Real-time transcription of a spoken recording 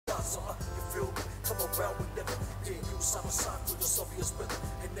around we living. Me and you side by side through the Soviet rhythm.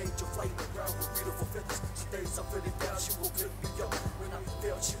 An angel flying around with beautiful feathers. Some days I'm feeling down, she will pick me up. When I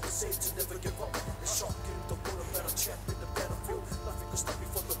fail, she will say to never give up. The shark in the water, but I'm trapped in the battlefield. Nothing can stop me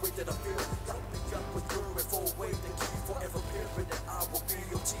from the way that I feel. Light me up with her and for a way to keep forever pairing, and I will be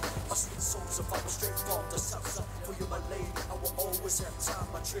your team. My sweet soul survivor straight from the south side. For you, my lady, I will always have time.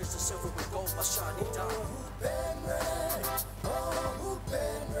 My treasure, silver and gold, my shiny diamond. Ben red, oh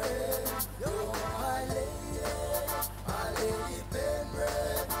Ben red, you're my lady Ben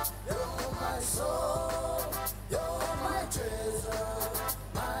red, you're my soul, you're my treasure,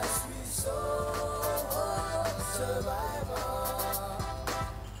 my sweet soul survivor.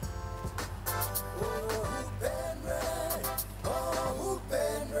 Oh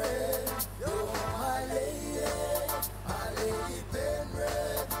Ben red, you're my lady Ben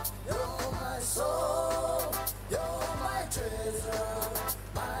red, you're my soul, you're my treasure,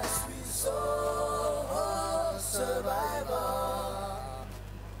 my sweet soul survivor.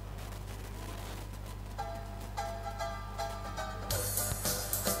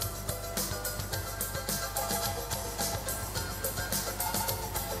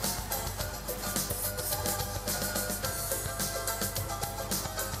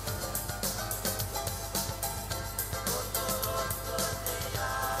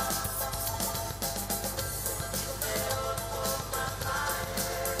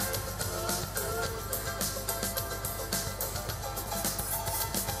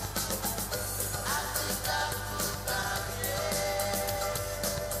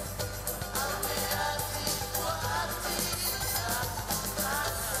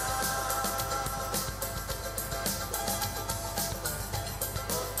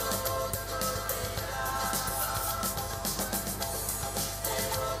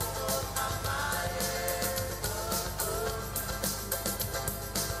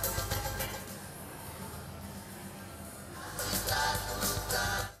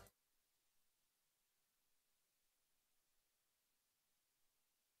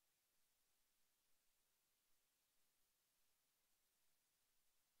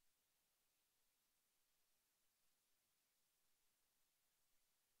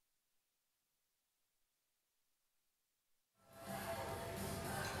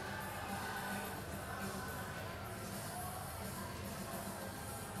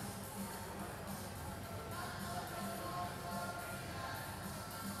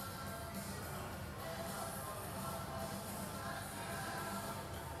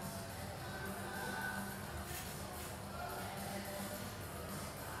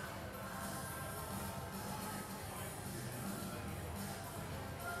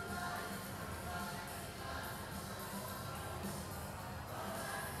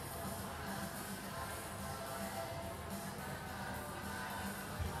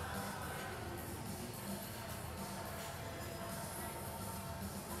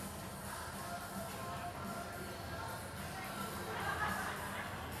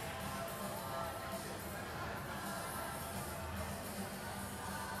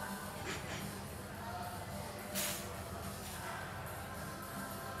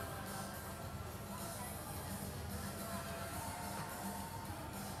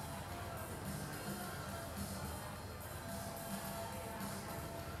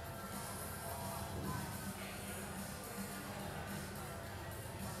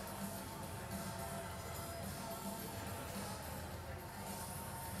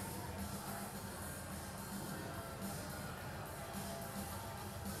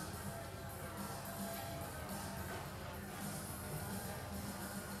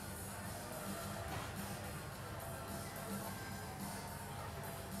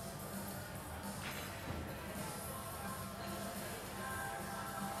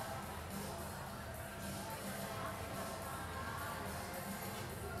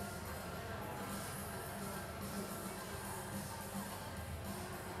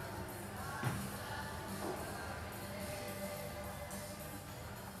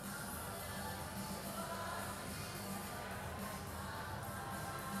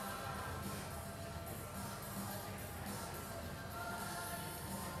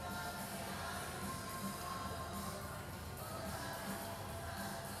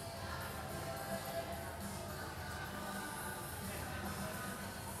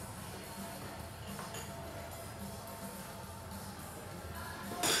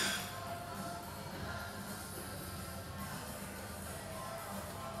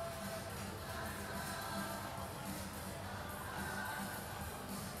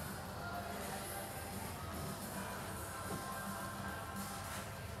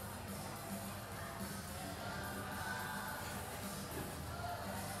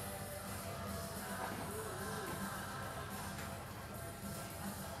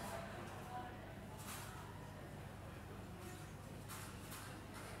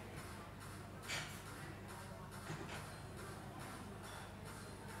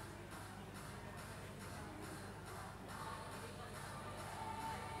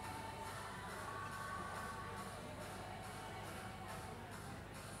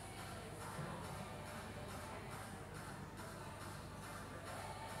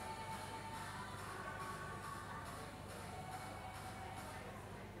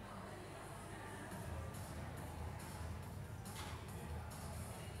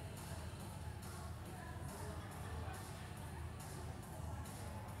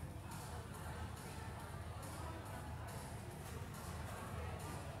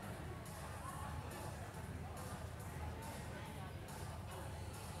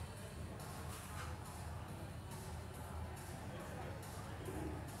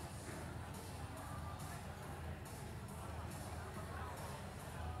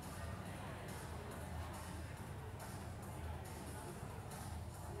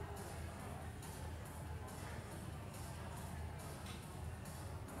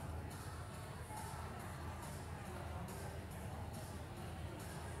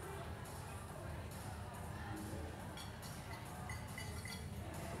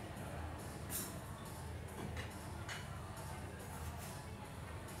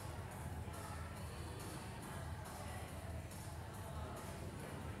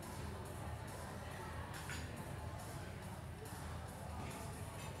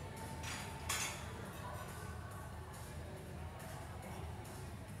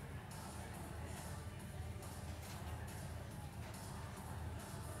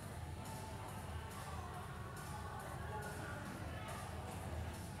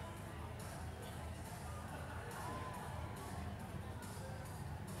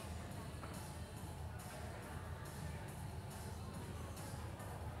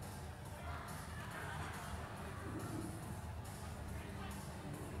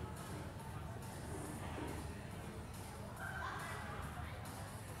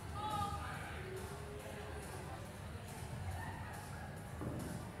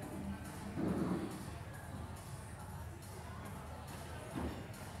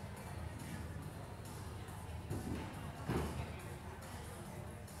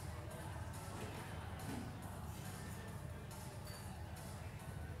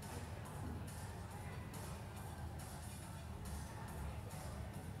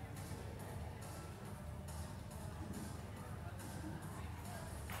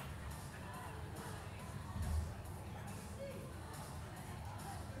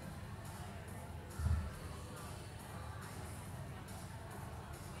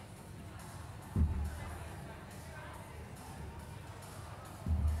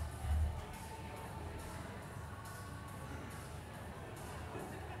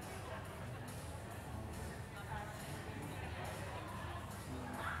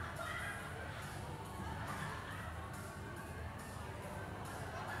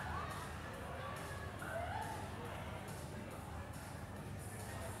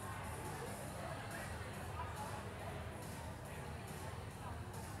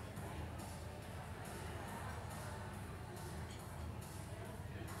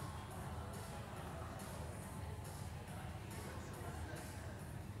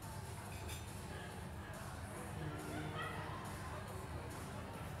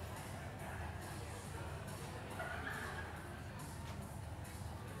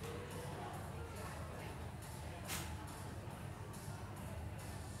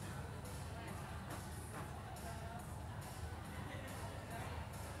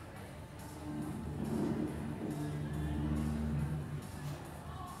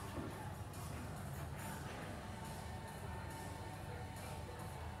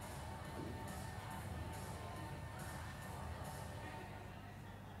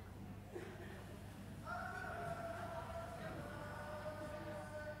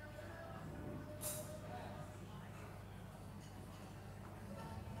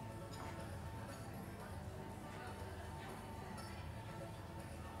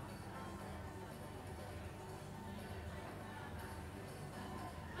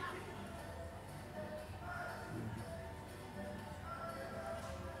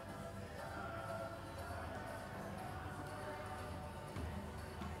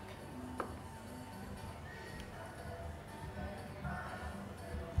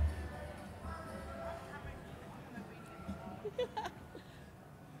 You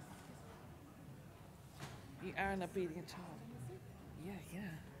are an obedient child. Yeah.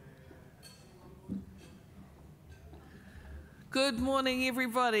 Good morning,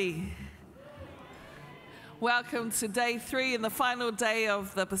 everybody. Welcome to day 3 and the final day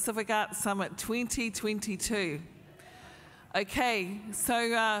of the Pacific Arts Summit 2022. Okay,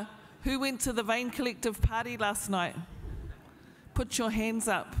 so who went to the Vein Collective party last night? Put your hands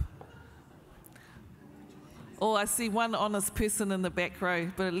up. Oh, I see one honest person in the back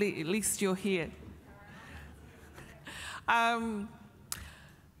row, but at least you're here. As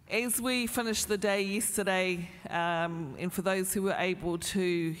we finished the day yesterday, and for those who were able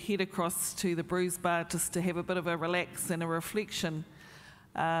to head across to the Brews Bar just to have a bit of a relax and a reflection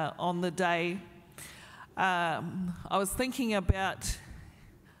on the day, I was thinking about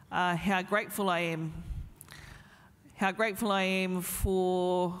how grateful I am. How grateful I am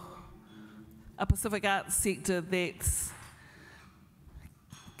for a Pacific arts sector that's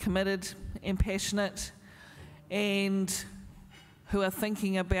committed and passionate, and who are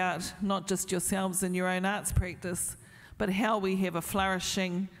thinking about not just yourselves and your own arts practice, but how we have a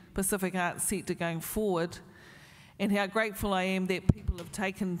flourishing Pacific arts sector going forward, and how grateful I am that people have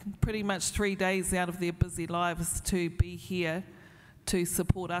taken pretty much 3 days out of their busy lives to be here to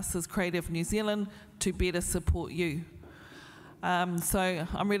support us as Creative New Zealand, to better support you. So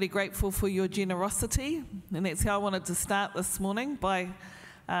I'm really grateful for your generosity, and that's how I wanted to start this morning, by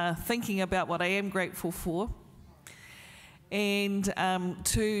thinking about what I am grateful for. And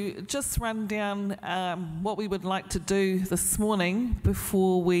to just run down what we would like to do this morning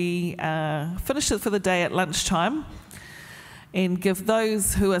before we finish it for the day at lunchtime, and give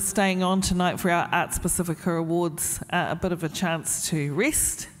those who are staying on tonight for our Arts Pasifika Awards a bit of a chance to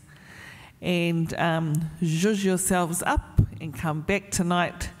rest and zhuzh yourselves up and come back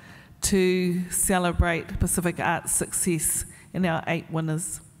tonight to celebrate Pacific Arts success in our 8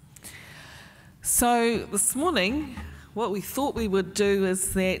 winners. So this morning, what we thought we would do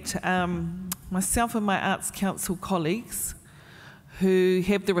is that myself and my Arts Council colleagues, who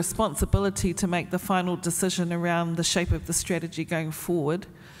have the responsibility to make the final decision around the shape of the strategy going forward,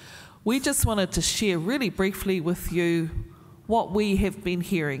 we just wanted to share really briefly with you what we have been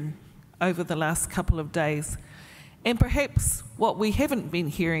hearing over the last couple of days, and perhaps what we haven't been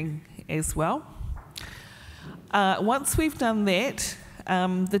hearing as well. Once we've done that,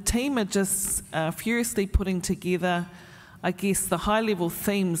 the team are just furiously putting together, I guess, the high-level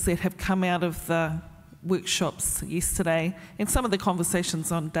themes that have come out of the workshops yesterday and some of the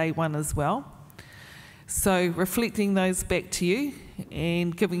conversations on day 1 as well. So reflecting those back to you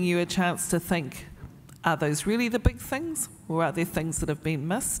and giving you a chance to think, are those really the big things, or are there things that have been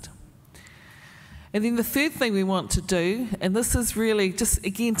missed? And then the third thing we want to do, and this is really just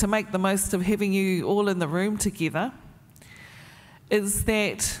again to make the most of having you all in the room together, is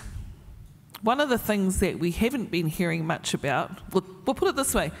that one of the things that we haven't been hearing much about, we'll put it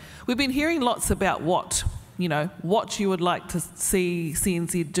this way, we've been hearing lots about what you would like to see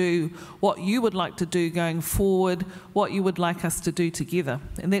CNZ do, what you would like to do going forward, what you would like us to do together,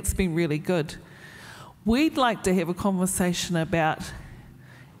 and that's been really good. We'd like to have a conversation about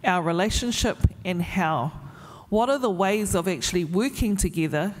our relationship and how. What are the ways of actually working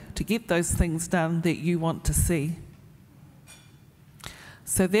together to get those things done that you want to see?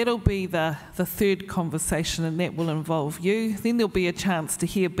 So that'll be the third conversation, and that will involve you. Then there'll be a chance to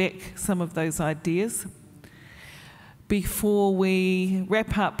hear back some of those ideas before we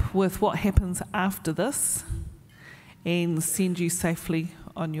wrap up with what happens after this and send you safely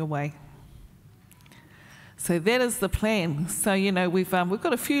on your way. So that is the plan. So, we've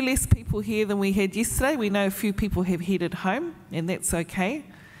got a few less people here than we had yesterday. We know a few people have headed home, and that's okay.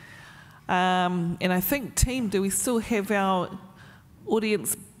 And I think, team, do we still have our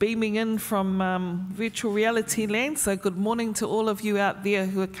audience beaming in from virtual reality land? So good morning to all of you out there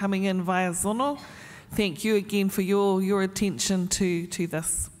who are coming in via Zono. Thank you again for your attention to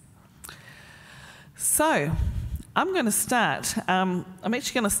this. So I'm going to start. I'm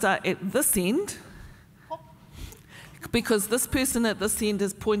actually going to start at this end, because this person at this end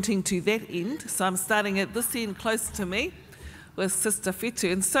is pointing to that end. So I'm starting at this end close to me with Sister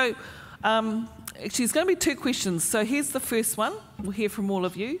Fetu. And so actually it's going to be 2 questions. So here's the first one. We'll hear from all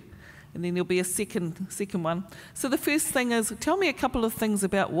of you. And then there'll be a second one. So the first thing is, tell me a couple of things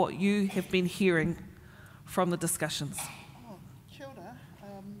about what you have been hearing from the discussions. Oh, kia ora.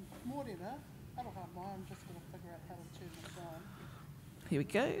 Mōrena. Aloha mai. I'm just going to figure out how to turn this on. Here we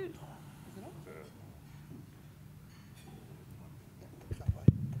go. Is it on?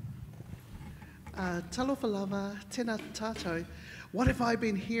 Talofa lava, tēnā tātou. what have I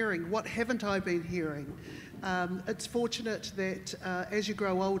been hearing? What haven't I been hearing? It's fortunate that as you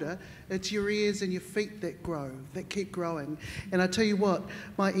grow older, it's your ears and your feet that grow, that keep growing. And I tell you what,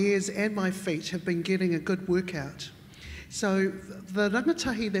 my ears and my feet have been getting a good workout. So the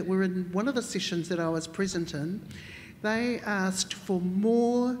rangatahi that were in one of the sessions that I was present in, they asked for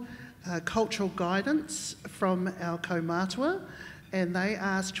more cultural guidance from our kaumātua, and they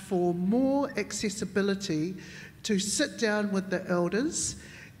asked for more accessibility to sit down with the elders,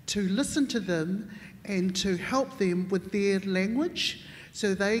 to listen to them, and to help them with their language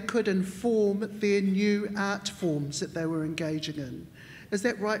so they could inform their new art forms that they were engaging in. Is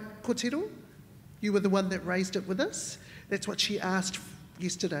that right, Kotero? You were the one that raised it with us? That's what she asked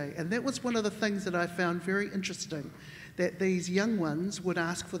yesterday. And that was one of the things that I found very interesting, that these young ones would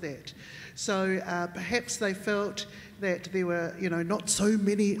ask for that. So perhaps they felt that there were, not so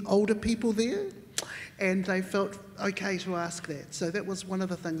many older people there, and they felt okay to ask that. So that was one of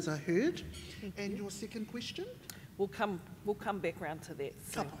the things I heard. And your second question? We'll come back round to that.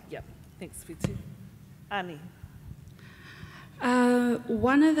 So, yep. Thanks, Whitty. Ani.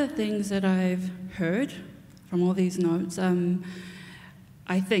 One of the things that I've heard from all these notes,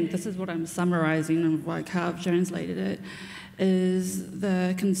 I think this is what I'm summarising and like how I've translated it, is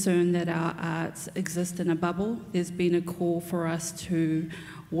the concern that our arts exist in a bubble. There's been a call for us to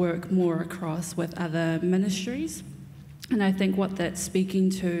work more across with other ministries. And I think what that's speaking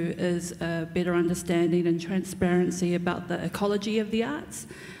to is a better understanding and transparency about the ecology of the arts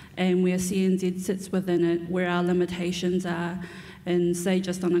and where CNZ sits within it, where our limitations are, and say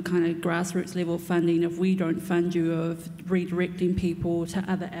just on a kind of grassroots level funding, if we don't fund you, of redirecting people to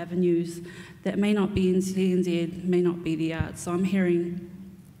other avenues that may not be in CNZ, may not be the arts. So I'm hearing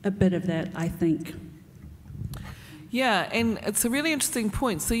a bit of that, I think. Yeah, and it's a really interesting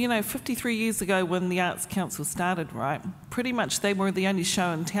point. So, 53 years ago when the Arts Council started, right, pretty much they were the only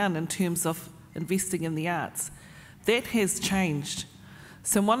show in town in terms of investing in the arts. That has changed.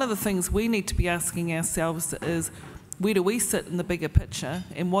 So one of the things we need to be asking ourselves is, where do we sit in the bigger picture,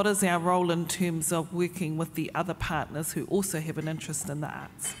 and what is our role in terms of working with the other partners who also have an interest in the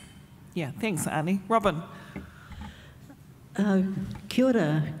arts? Yeah, thanks, Ani. Robin. Kia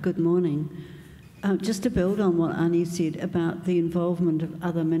ora, good morning. Just to build on what Ani said about the involvement of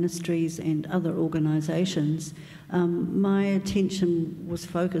other ministries and other organisations, my attention was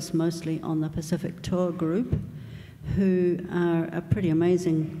focused mostly on the Pacific Tour group, who are a pretty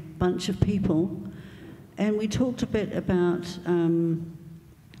amazing bunch of people. And we talked a bit about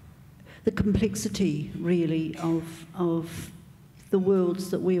the complexity, really, of the worlds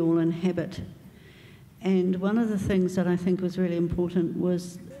that we all inhabit. And one of the things that I think was really important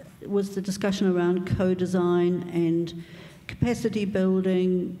was the discussion around co-design and capacity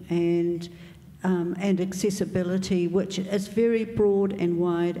building and accessibility, which is very broad and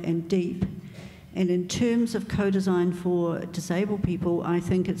wide and deep. And in terms of co-design for disabled people, I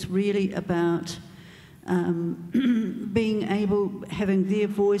think it's really about being able, having their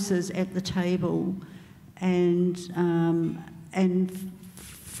voices at the table, and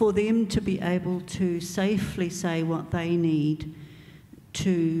for them to be able to safely say what they need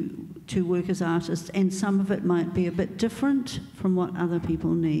to work as artists, and some of it might be a bit different from what other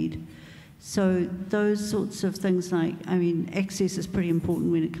people need. So those sorts of things, like, access is pretty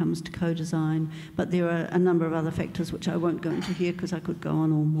important when it comes to co-design, but there are a number of other factors which I won't go into here because I could go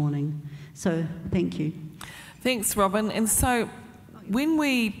on all morning. So thank you. Thanks, Robin. And so when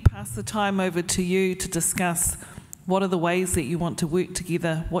we pass the time over to you to discuss what are the ways that you want to work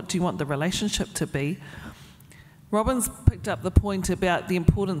together, what do you want the relationship to be, Robin's picked up the point about the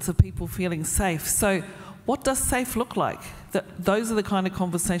importance of people feeling safe. So what does safe look like? Those are the kind of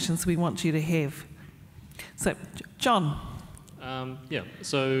conversations we want you to have. So, John.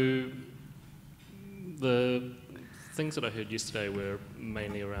 So the things that I heard yesterday were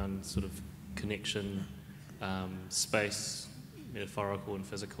mainly around sort of connection, space, metaphorical and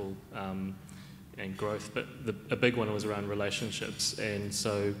physical, and growth. But a big one was around relationships. And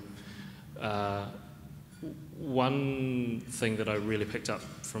so one thing that I really picked up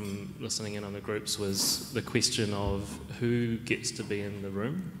from listening in on the groups was the question of who gets to be in the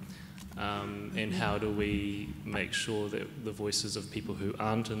room, and how do we make sure that the voices of people who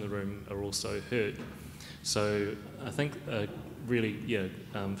aren't in the room are also heard. So I think a really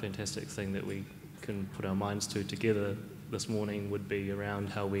fantastic thing that we can put our minds to together this morning would be around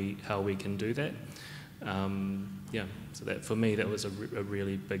how we can do that. So that, for me, that was a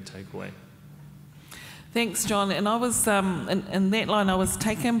really big takeaway. Thanks, John. And I was, in that line, I was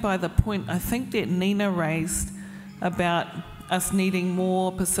taken by the point I think that Nina raised about us needing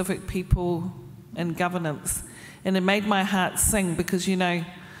more Pacific people in governance. And it made my heart sing because, you know,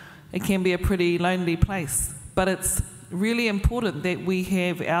 it can be a pretty lonely place. But it's really important that we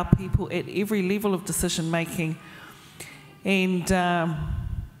have our people at every level of decision making. And,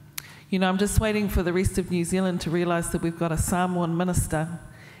 you know, I'm just waiting for the rest of New Zealand to realise that we've got a Samoan minister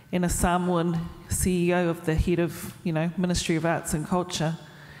and a Samoan CEO of the head of, you know, Ministry of Arts and Culture,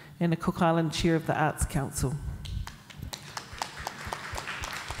 and a Cook Island chair of the Arts Council.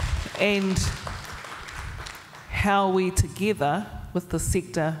 And how we together with the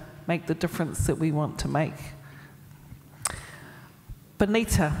sector make the difference that we want to make.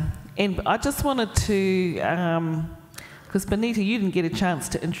 Benita, and I just wanted to, because Benita, you didn't get a chance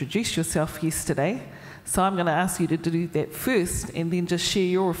to introduce yourself yesterday, so I'm going to ask you to do that first and then just share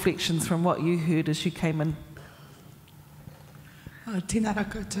your reflections from what you heard as you came in. Tēnā rā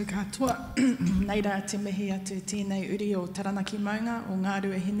koutou katoa. Nei rā te mihi atu tēnei uri o Taranaki Maunga, o ngā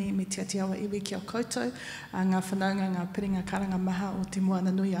ruahine me te atiawa iwi ki o koutou, ngā whanaunga, ngā piringa karanga maha o te moana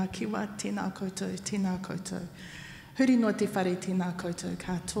nui a kiwa, tēnā koutou, tēnā koutou. Huri noa te whare tēnā koutou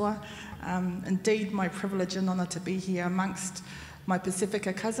katoa. Indeed, my privilege and honour to be here amongst my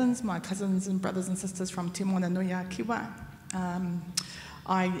Pasifika cousins, my cousins and brothers and sisters from Te Moana Nui a Kiwa.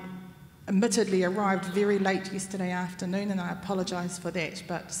 I admittedly arrived very late yesterday afternoon, and I apologise for that,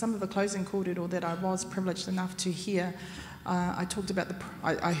 but some of the closing kōrero that I was privileged enough to hear, I heard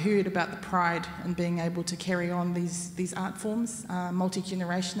about the pride in being able to carry on these art forms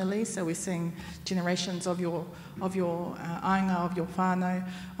multi-generationally. So we're seeing generations of your ainga, of your whānau,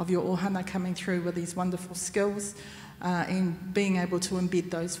 of your ohana coming through with these wonderful skills. And being able to embed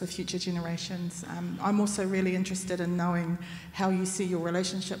those for future generations. I'm also really interested in knowing how you see your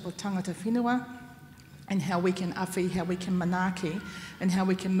relationship with tangata whenua, and how we can awhi, how we can manaaki, and how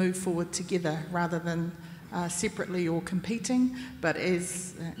we can move forward together rather than separately or competing. But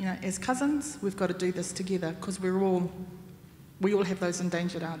as you know, as cousins, we've got to do this together because we all have those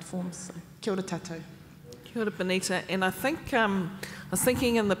endangered art forms. So, kia ora tātou. Kia ora, Benita. And I think I was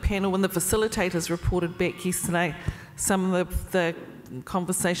thinking in the panel when the facilitators reported back yesterday, some of the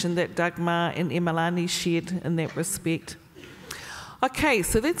conversation that Dagmar and Emalani shared in that respect. Okay,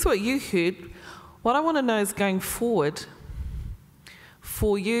 so that's what you heard. What I want to know is going forward,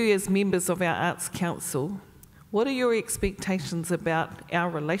 for you as members of our Arts Council, what are your expectations about our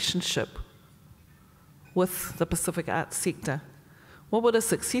relationship with the Pacific arts sector? What would a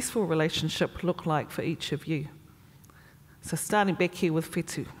successful relationship look like for each of you? So starting back here with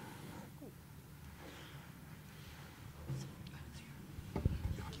Whetū.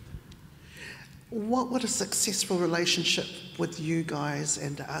 What would a successful relationship with you guys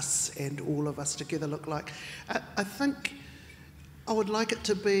and us and all of us together look like? I think I would like it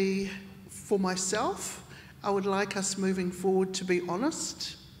to be, for myself, I would like us moving forward to be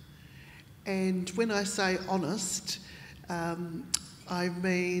honest. And when I say honest, I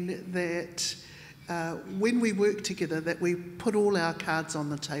mean that when we work together, that we put all our cards on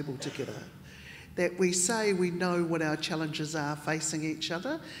the table together, that we say we know what our challenges are facing each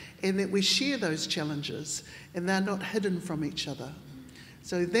other, and that we share those challenges, and they're not hidden from each other.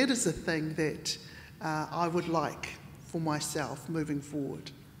 So that is the thing that I would like for myself moving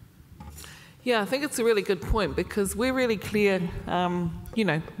forward. Yeah, I think it's a really good point because we're really clear, you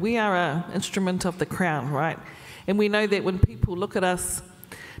know, we are an instrument of the Crown, right? And we know that when people look at us,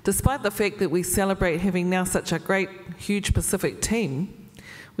 despite the fact that we celebrate having now such a great, huge Pacific team,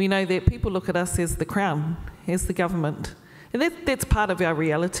 we know that people look at us as the Crown, as the government. And that's part of our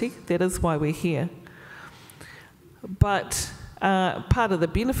reality. That is why we're here. But part of the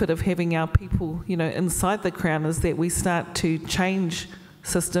benefit of having our people, you know, inside the Crown is that we start to change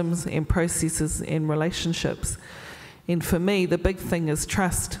systems and processes and relationships. And for me, the big thing is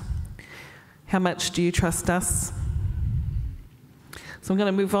trust. How much do you trust us? So I'm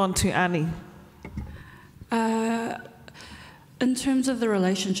going to move on to Ani. In terms of the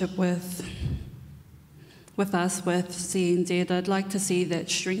relationship with us, with CNZ, I'd like to see that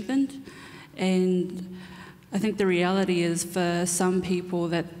strengthened. And I think the reality is for some people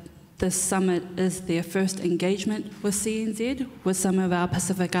that this summit is their first engagement with CNZ, with some of our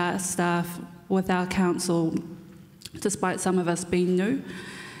Pacific Arts staff, with our council, despite some of us being new.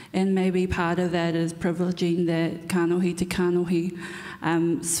 And maybe part of that is privileging that kanohi te kanohi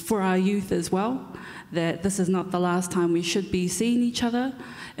for our youth as well, that this is not the last time we should be seeing each other.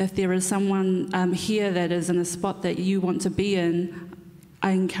 If there is someone here that is in a spot that you want to be in,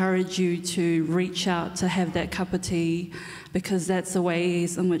 I encourage you to reach out to have that cup of tea, because that's the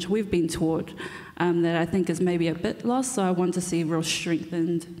ways in which we've been taught that I think is maybe a bit lost. So I want to see real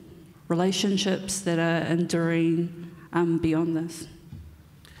strengthened relationships that are enduring beyond this.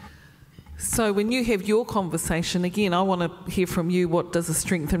 So when you have your conversation, again, I want to hear from you, what does a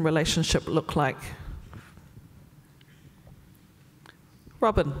strengthened relationship look like?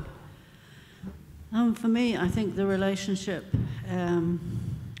 Robin? For me, I think the relationship,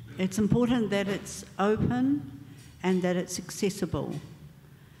 it's important that it's open and that it's accessible.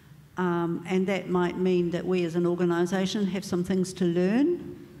 And that might mean that we as an organisation have some things to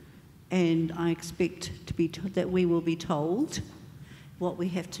learn, and I expect that we will be told what we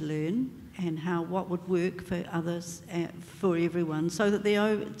have to learn and what would work for others, for everyone, so that the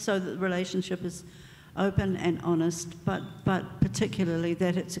relationship is open and honest, but particularly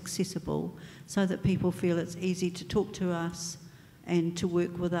that it's accessible, so that people feel it's easy to talk to us and to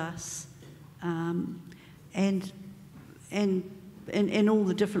work with us, and in all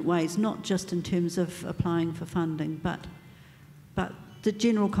the different ways, not just in terms of applying for funding, but the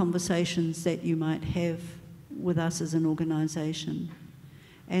general conversations that you might have with us as an organisation.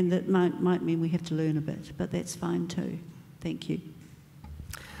 And that might mean we have to learn a bit, but that's fine too. Thank you.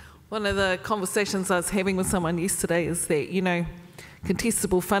 One of the conversations I was having with someone yesterday is that,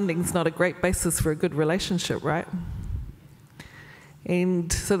 contestable funding is not a great basis for a good relationship, right?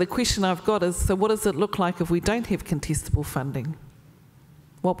 And so the question I've got is, so what does it look like if we don't have contestable funding?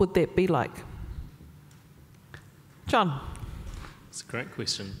 What would that be like? John? That's a great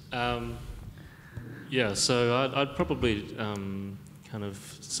question. So I'd probably kind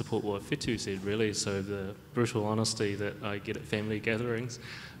of support what Whetu said, really. So the brutal honesty that I get at family gatherings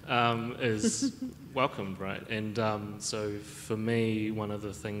is welcomed, right? And so for me, one of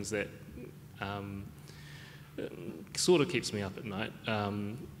the things that sort of keeps me up at night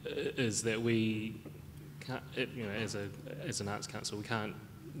is that we can't, as an arts council, we can't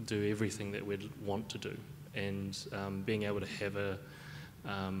do everything that we'd want to do, and being able to have a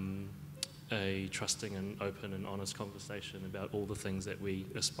trusting and open and honest conversation about all the things that we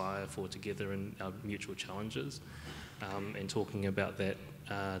aspire for together and our mutual challenges, and talking about that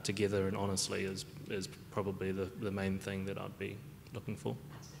together and honestly is probably the main thing that I'd be looking for.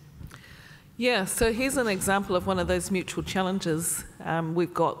 Yeah, so here's an example of one of those mutual challenges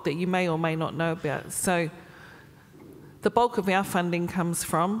we've got that you may or may not know about. So the bulk of our funding comes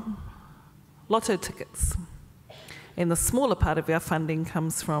from lotto tickets, and the smaller part of our funding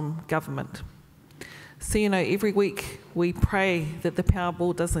comes from government. So, every week we pray that the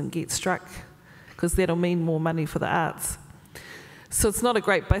Powerball doesn't get struck, because that'll mean more money for the arts. So it's not a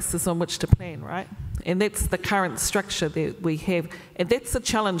great basis on which to plan, right? And that's the current structure that we have. And that's a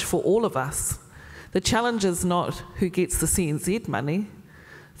challenge for all of us. The challenge is not who gets the CNZ money.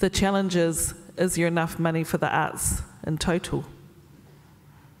 The challenge is there enough money for the arts in total?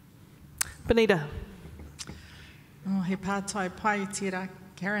 Benita. He pātai pai tira,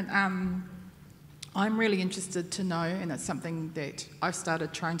 Karen. I'm really interested to know, and it's something that I've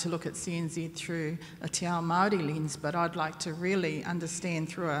started trying to look at CNZ through a Te Ao Māori lens, but I'd like to really understand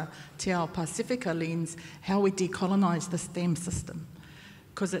through a Te Ao Pasifika lens how we decolonise the STEM system,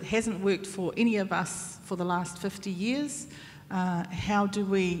 because it hasn't worked for any of us for the last 50 years. How do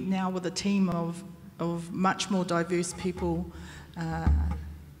we now, with a team of much more diverse people,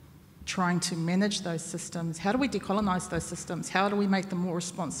 trying to manage those systems, how do we decolonise those systems? How do we make them more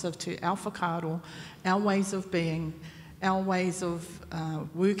responsive to our whakaaro, our ways of being, our ways of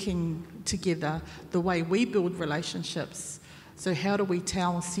working together, the way we build relationships? So how do we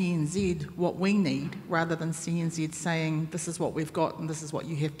tell CNZ what we need, rather than CNZ saying, this is what we've got and this is what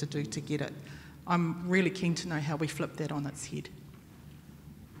you have to do to get it? I'm really keen to know how we flip that on its head.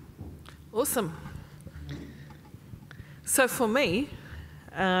 Awesome. So for me,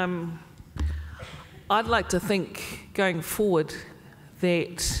 I'd like to think going forward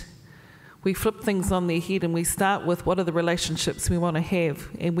that we flip things on their head and we start with what are the relationships we want to have,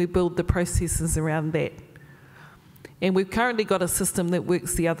 and we build the processes around that. And we've currently got a system that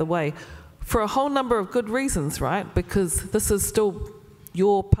works the other way for a whole number of good reasons, right? Because this is still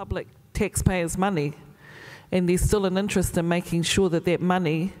your public taxpayers' money, and there's still an interest in making sure that that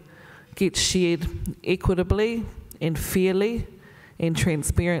money gets shared equitably and fairly and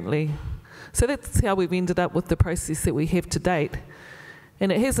transparently. So that's how we've ended up with the process that we have to date.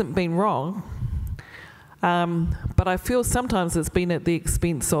 And it hasn't been wrong, but I feel sometimes it's been at the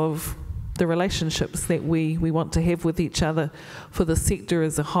expense of the relationships that we want to have with each other for the sector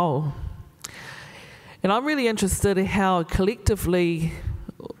as a whole. And I'm really interested in how collectively,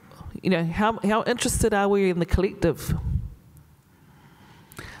 how interested are we in the collective?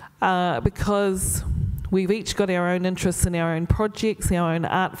 Because we've each got our own interests in our own projects, our own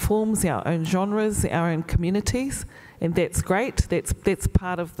art forms, our own genres, our own communities, and that's great. That's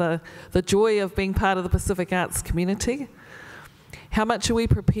part of the joy of being part of the Pacific arts community. how much are we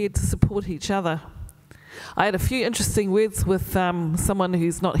prepared to support each other? I had a few interesting words with someone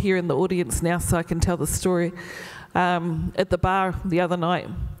who's not here in the audience now, so I can tell the story, at the bar the other night,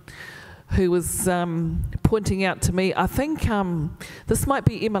 who was pointing out to me, I think this might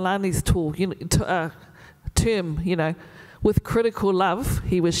be Emalani's term, you know, with critical love.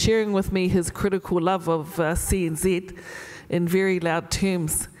 He was sharing with me his critical love of CNZ in very loud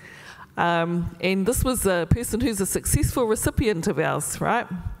terms. And this was a person who's a successful recipient of ours, right?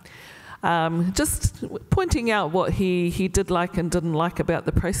 Just pointing out what he did like and didn't like about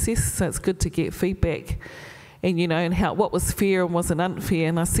the process, so it's good to get feedback, and you know, and what was fair and wasn't unfair.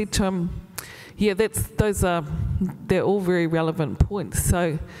 And I said to him, yeah, they're all very relevant points.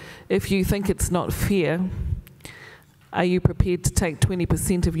 So if you think it's not fair, are you prepared to take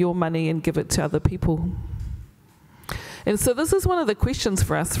 20% of your money and give it to other people? And so this is one of the questions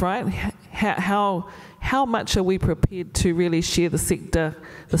for us, right? How much are we prepared to really share the sector,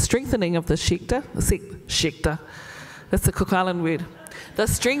 the strengthening of the sector? Sector, that's a Cook Island word. The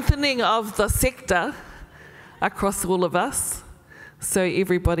strengthening of the sector across all of us, so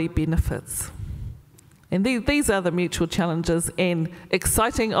everybody benefits. And these are the mutual challenges and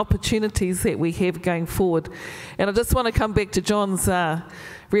exciting opportunities that we have going forward. And I just want to come back to John's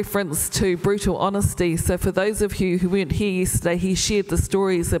reference to brutal honesty. So for those of you who weren't here yesterday, he shared the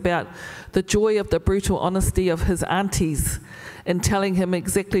stories about the joy of the brutal honesty of his aunties in telling him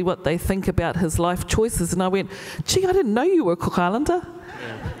exactly what they think about his life choices. And I went, gee, I didn't know you were a Cook Islander.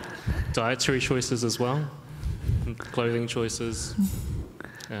 Yeah. Dietary choices as well, clothing choices.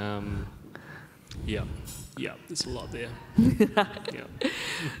 Yeah, there's a lot there. Yeah.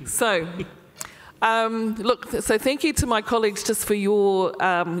 So, look, so thank you to my colleagues just for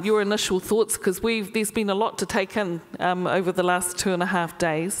your initial thoughts, because there's been a lot to take in over the last 2.5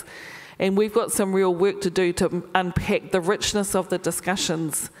 days, and we've got some real work to do to unpack the richness of the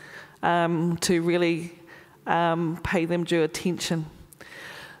discussions to really pay them due attention.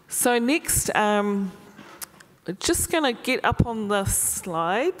 So next, just going to get up on the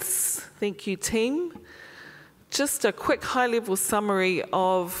slides. Thank you, team. Just a quick high-level summary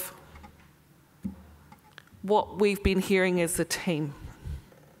of what we've been hearing as a team.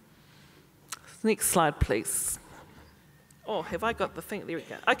 Next slide, please. Oh, have I got the thing? There we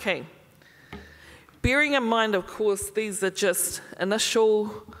go. Okay. Bearing in mind, of course, these are just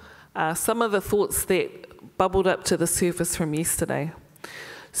initial, some of the thoughts that bubbled up to the surface from yesterday.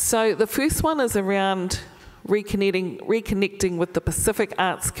 So the first one is around reconnecting with the Pacific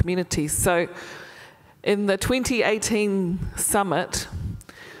arts community. So in the 2018 summit,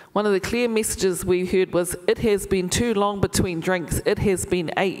 one of the clear messages we heard was, it has been too long between drinks. It has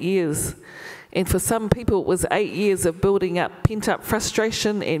been 8 years. And for some people, it was 8 years of building up pent-up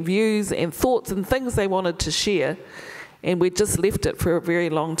frustration and views and thoughts and things they wanted to share. And we just left it for a very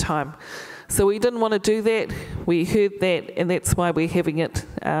long time. So we didn't want to do that. We heard that, and that's why we're having it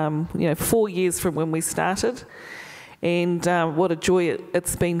 4 years from when we started. And what a joy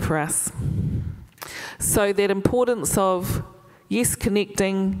it's been for us. So that importance of, yes,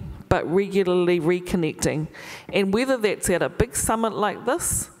 connecting, but regularly reconnecting. And whether that's at a big summit like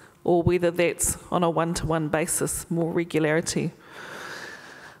this, or whether that's on a one-to-one basis, more regularity.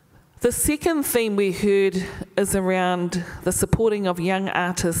 The second theme we heard is around the supporting of young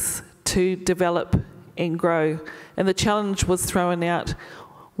artists to develop and grow. And the challenge was thrown out,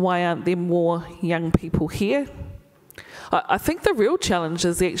 why aren't there more young people here? I think the real challenge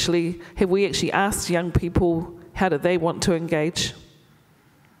is actually, have we actually asked young people how do they want to engage?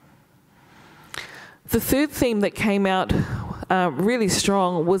 The third theme that came out really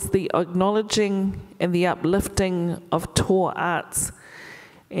strong was the acknowledging and the uplifting of toa arts.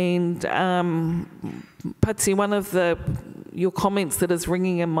 And Patsi, one of your comments that is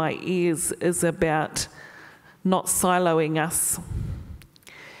ringing in my ears is about not siloing us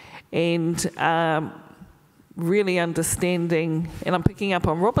and really understanding, and I'm picking up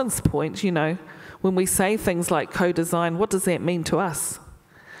on Robin's point, you know, when we say things like co-design, what does that mean to us?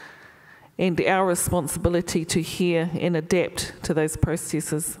 And our responsibility to hear and adapt to those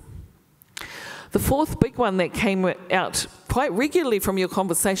processes. The fourth big one that came out quite regularly from your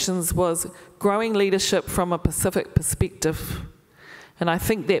conversations was growing leadership from a Pacific perspective. And I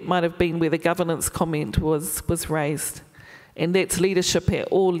think that might have been where the governance comment was raised. And that's leadership at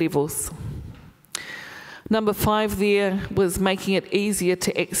all levels. Number 5 there was making it easier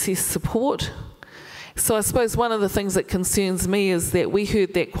to access support. So I suppose one of the things that concerns me is that we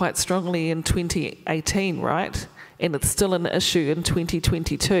heard that quite strongly in 2018, right? And it's still an issue in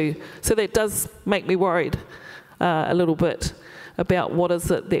 2022. So that does make me worried a little bit about what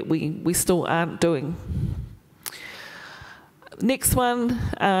is it that we still aren't doing. Next one,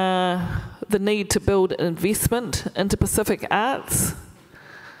 the need to build investment into Pacific arts.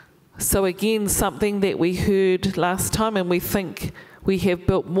 So again, something that we heard last time, and we think we have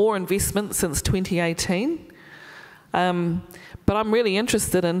built more investment since 2018. But I'm really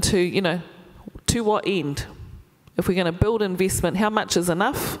interested into, you know, to what end? If we're going to build investment, how much is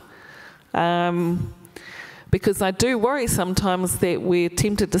enough? Because I do worry sometimes that we're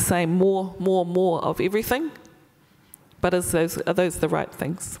tempted to say more of everything. But are those the right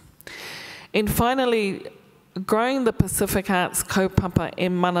things? And finally, growing the Pacific Arts kaupapa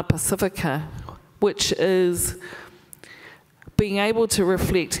and mana Pasifika, which is being able to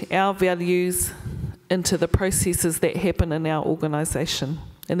reflect our values into the processes that happen in our organisation,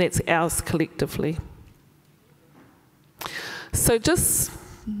 and that's ours collectively. So just,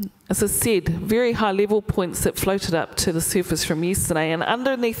 as I said, very high level points that floated up to the surface from yesterday, and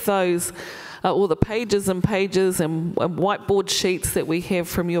underneath those are all the pages and pages and whiteboard sheets that we have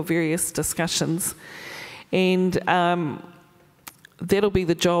from your various discussions. And that'll be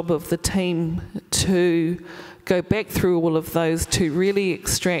the job of the team to go back through all of those to really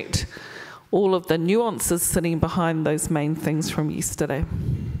extract all of the nuances sitting behind those main things from yesterday.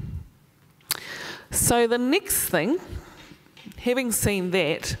 So the next thing, having seen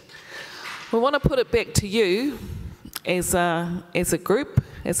that, we want to put it back to you as a group,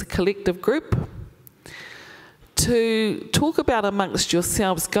 as a collective group, to talk about amongst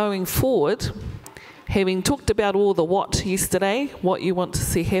yourselves going forward, having talked about all the what yesterday, what you want to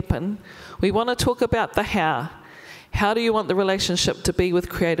see happen. We want to talk about the how. How do you want the relationship to be with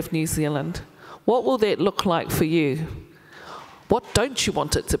Creative New Zealand? What will that look like for you? What don't you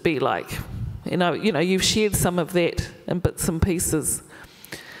want it to be like? You know, you've shared some of that in bits and pieces.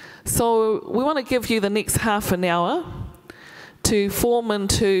 So we want to give you the next half an hour to form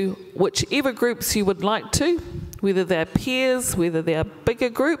into whichever groups you would like to, whether they're peers, whether they're bigger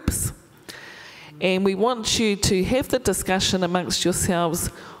groups. And we want you to have the discussion amongst yourselves.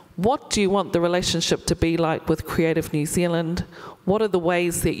 What do you want the relationship to be like with Creative New Zealand? What are the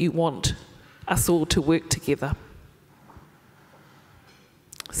ways that you want us all to work together?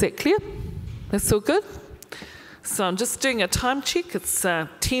 Is that clear? That's all good? So I'm just doing a time check. It's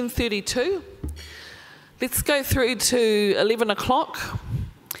 10:32. Let's go through to 11 o'clock.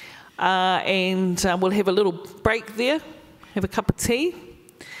 And we'll have a little break there, have a cup of tea.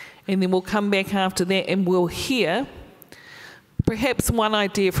 And then we'll come back after that and we'll hear perhaps one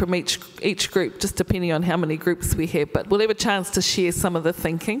idea from each group, just depending on how many groups we have, but we'll have a chance to share some of the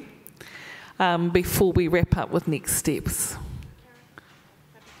thinking before we wrap up with next steps.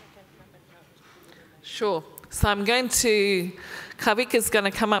 Sure. So I'm going to, Kavika's going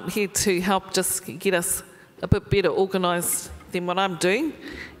to come up here to help just get us a bit better organised than what I'm doing,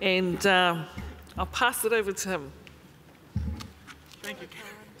 and I'll pass it over to him. Thank you.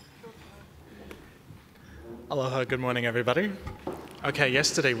 Aloha, good morning everybody. Okay,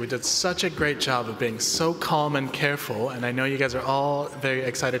 yesterday we did such a great job of being so calm and careful, and I know you guys are all very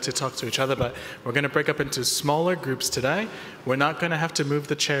excited to talk to each other, but we're going to break up into smaller groups today. We're not going to have to move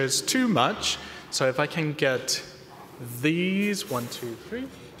the chairs too much, so if I can get these, 1, 2, 3,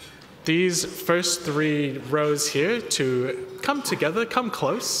 these first 3 rows here to come together, come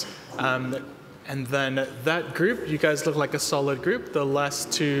close, and then that group, you guys look like a solid group, the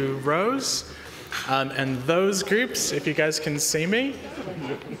last 2 rows. And those groups, if you guys can see me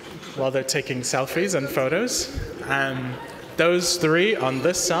while they're taking selfies and photos, those 3 on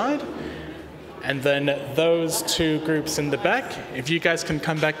this side, and then those 2 groups in the back. If you guys can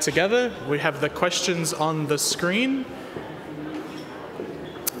come back together, we have the questions on the screen.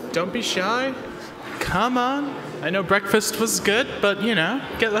 Don't be shy. Come on. I know breakfast was good, but you know,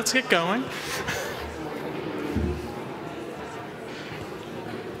 let's get going.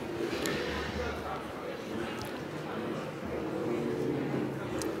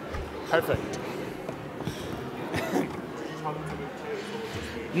 Perfect.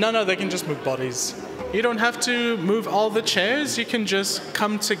 No, they can just move bodies. You don't have to move all the chairs. You can just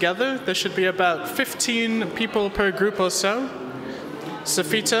come together. There should be about 15 people per group or so.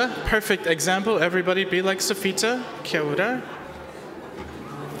 Safita, perfect example. Everybody be like Safita. Kia ora.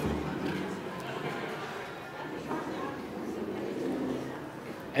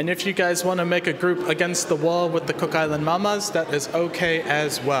 And if you guys want to make a group against the wall with the Cook Island Mamas, that is okay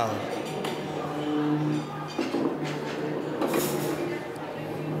as well.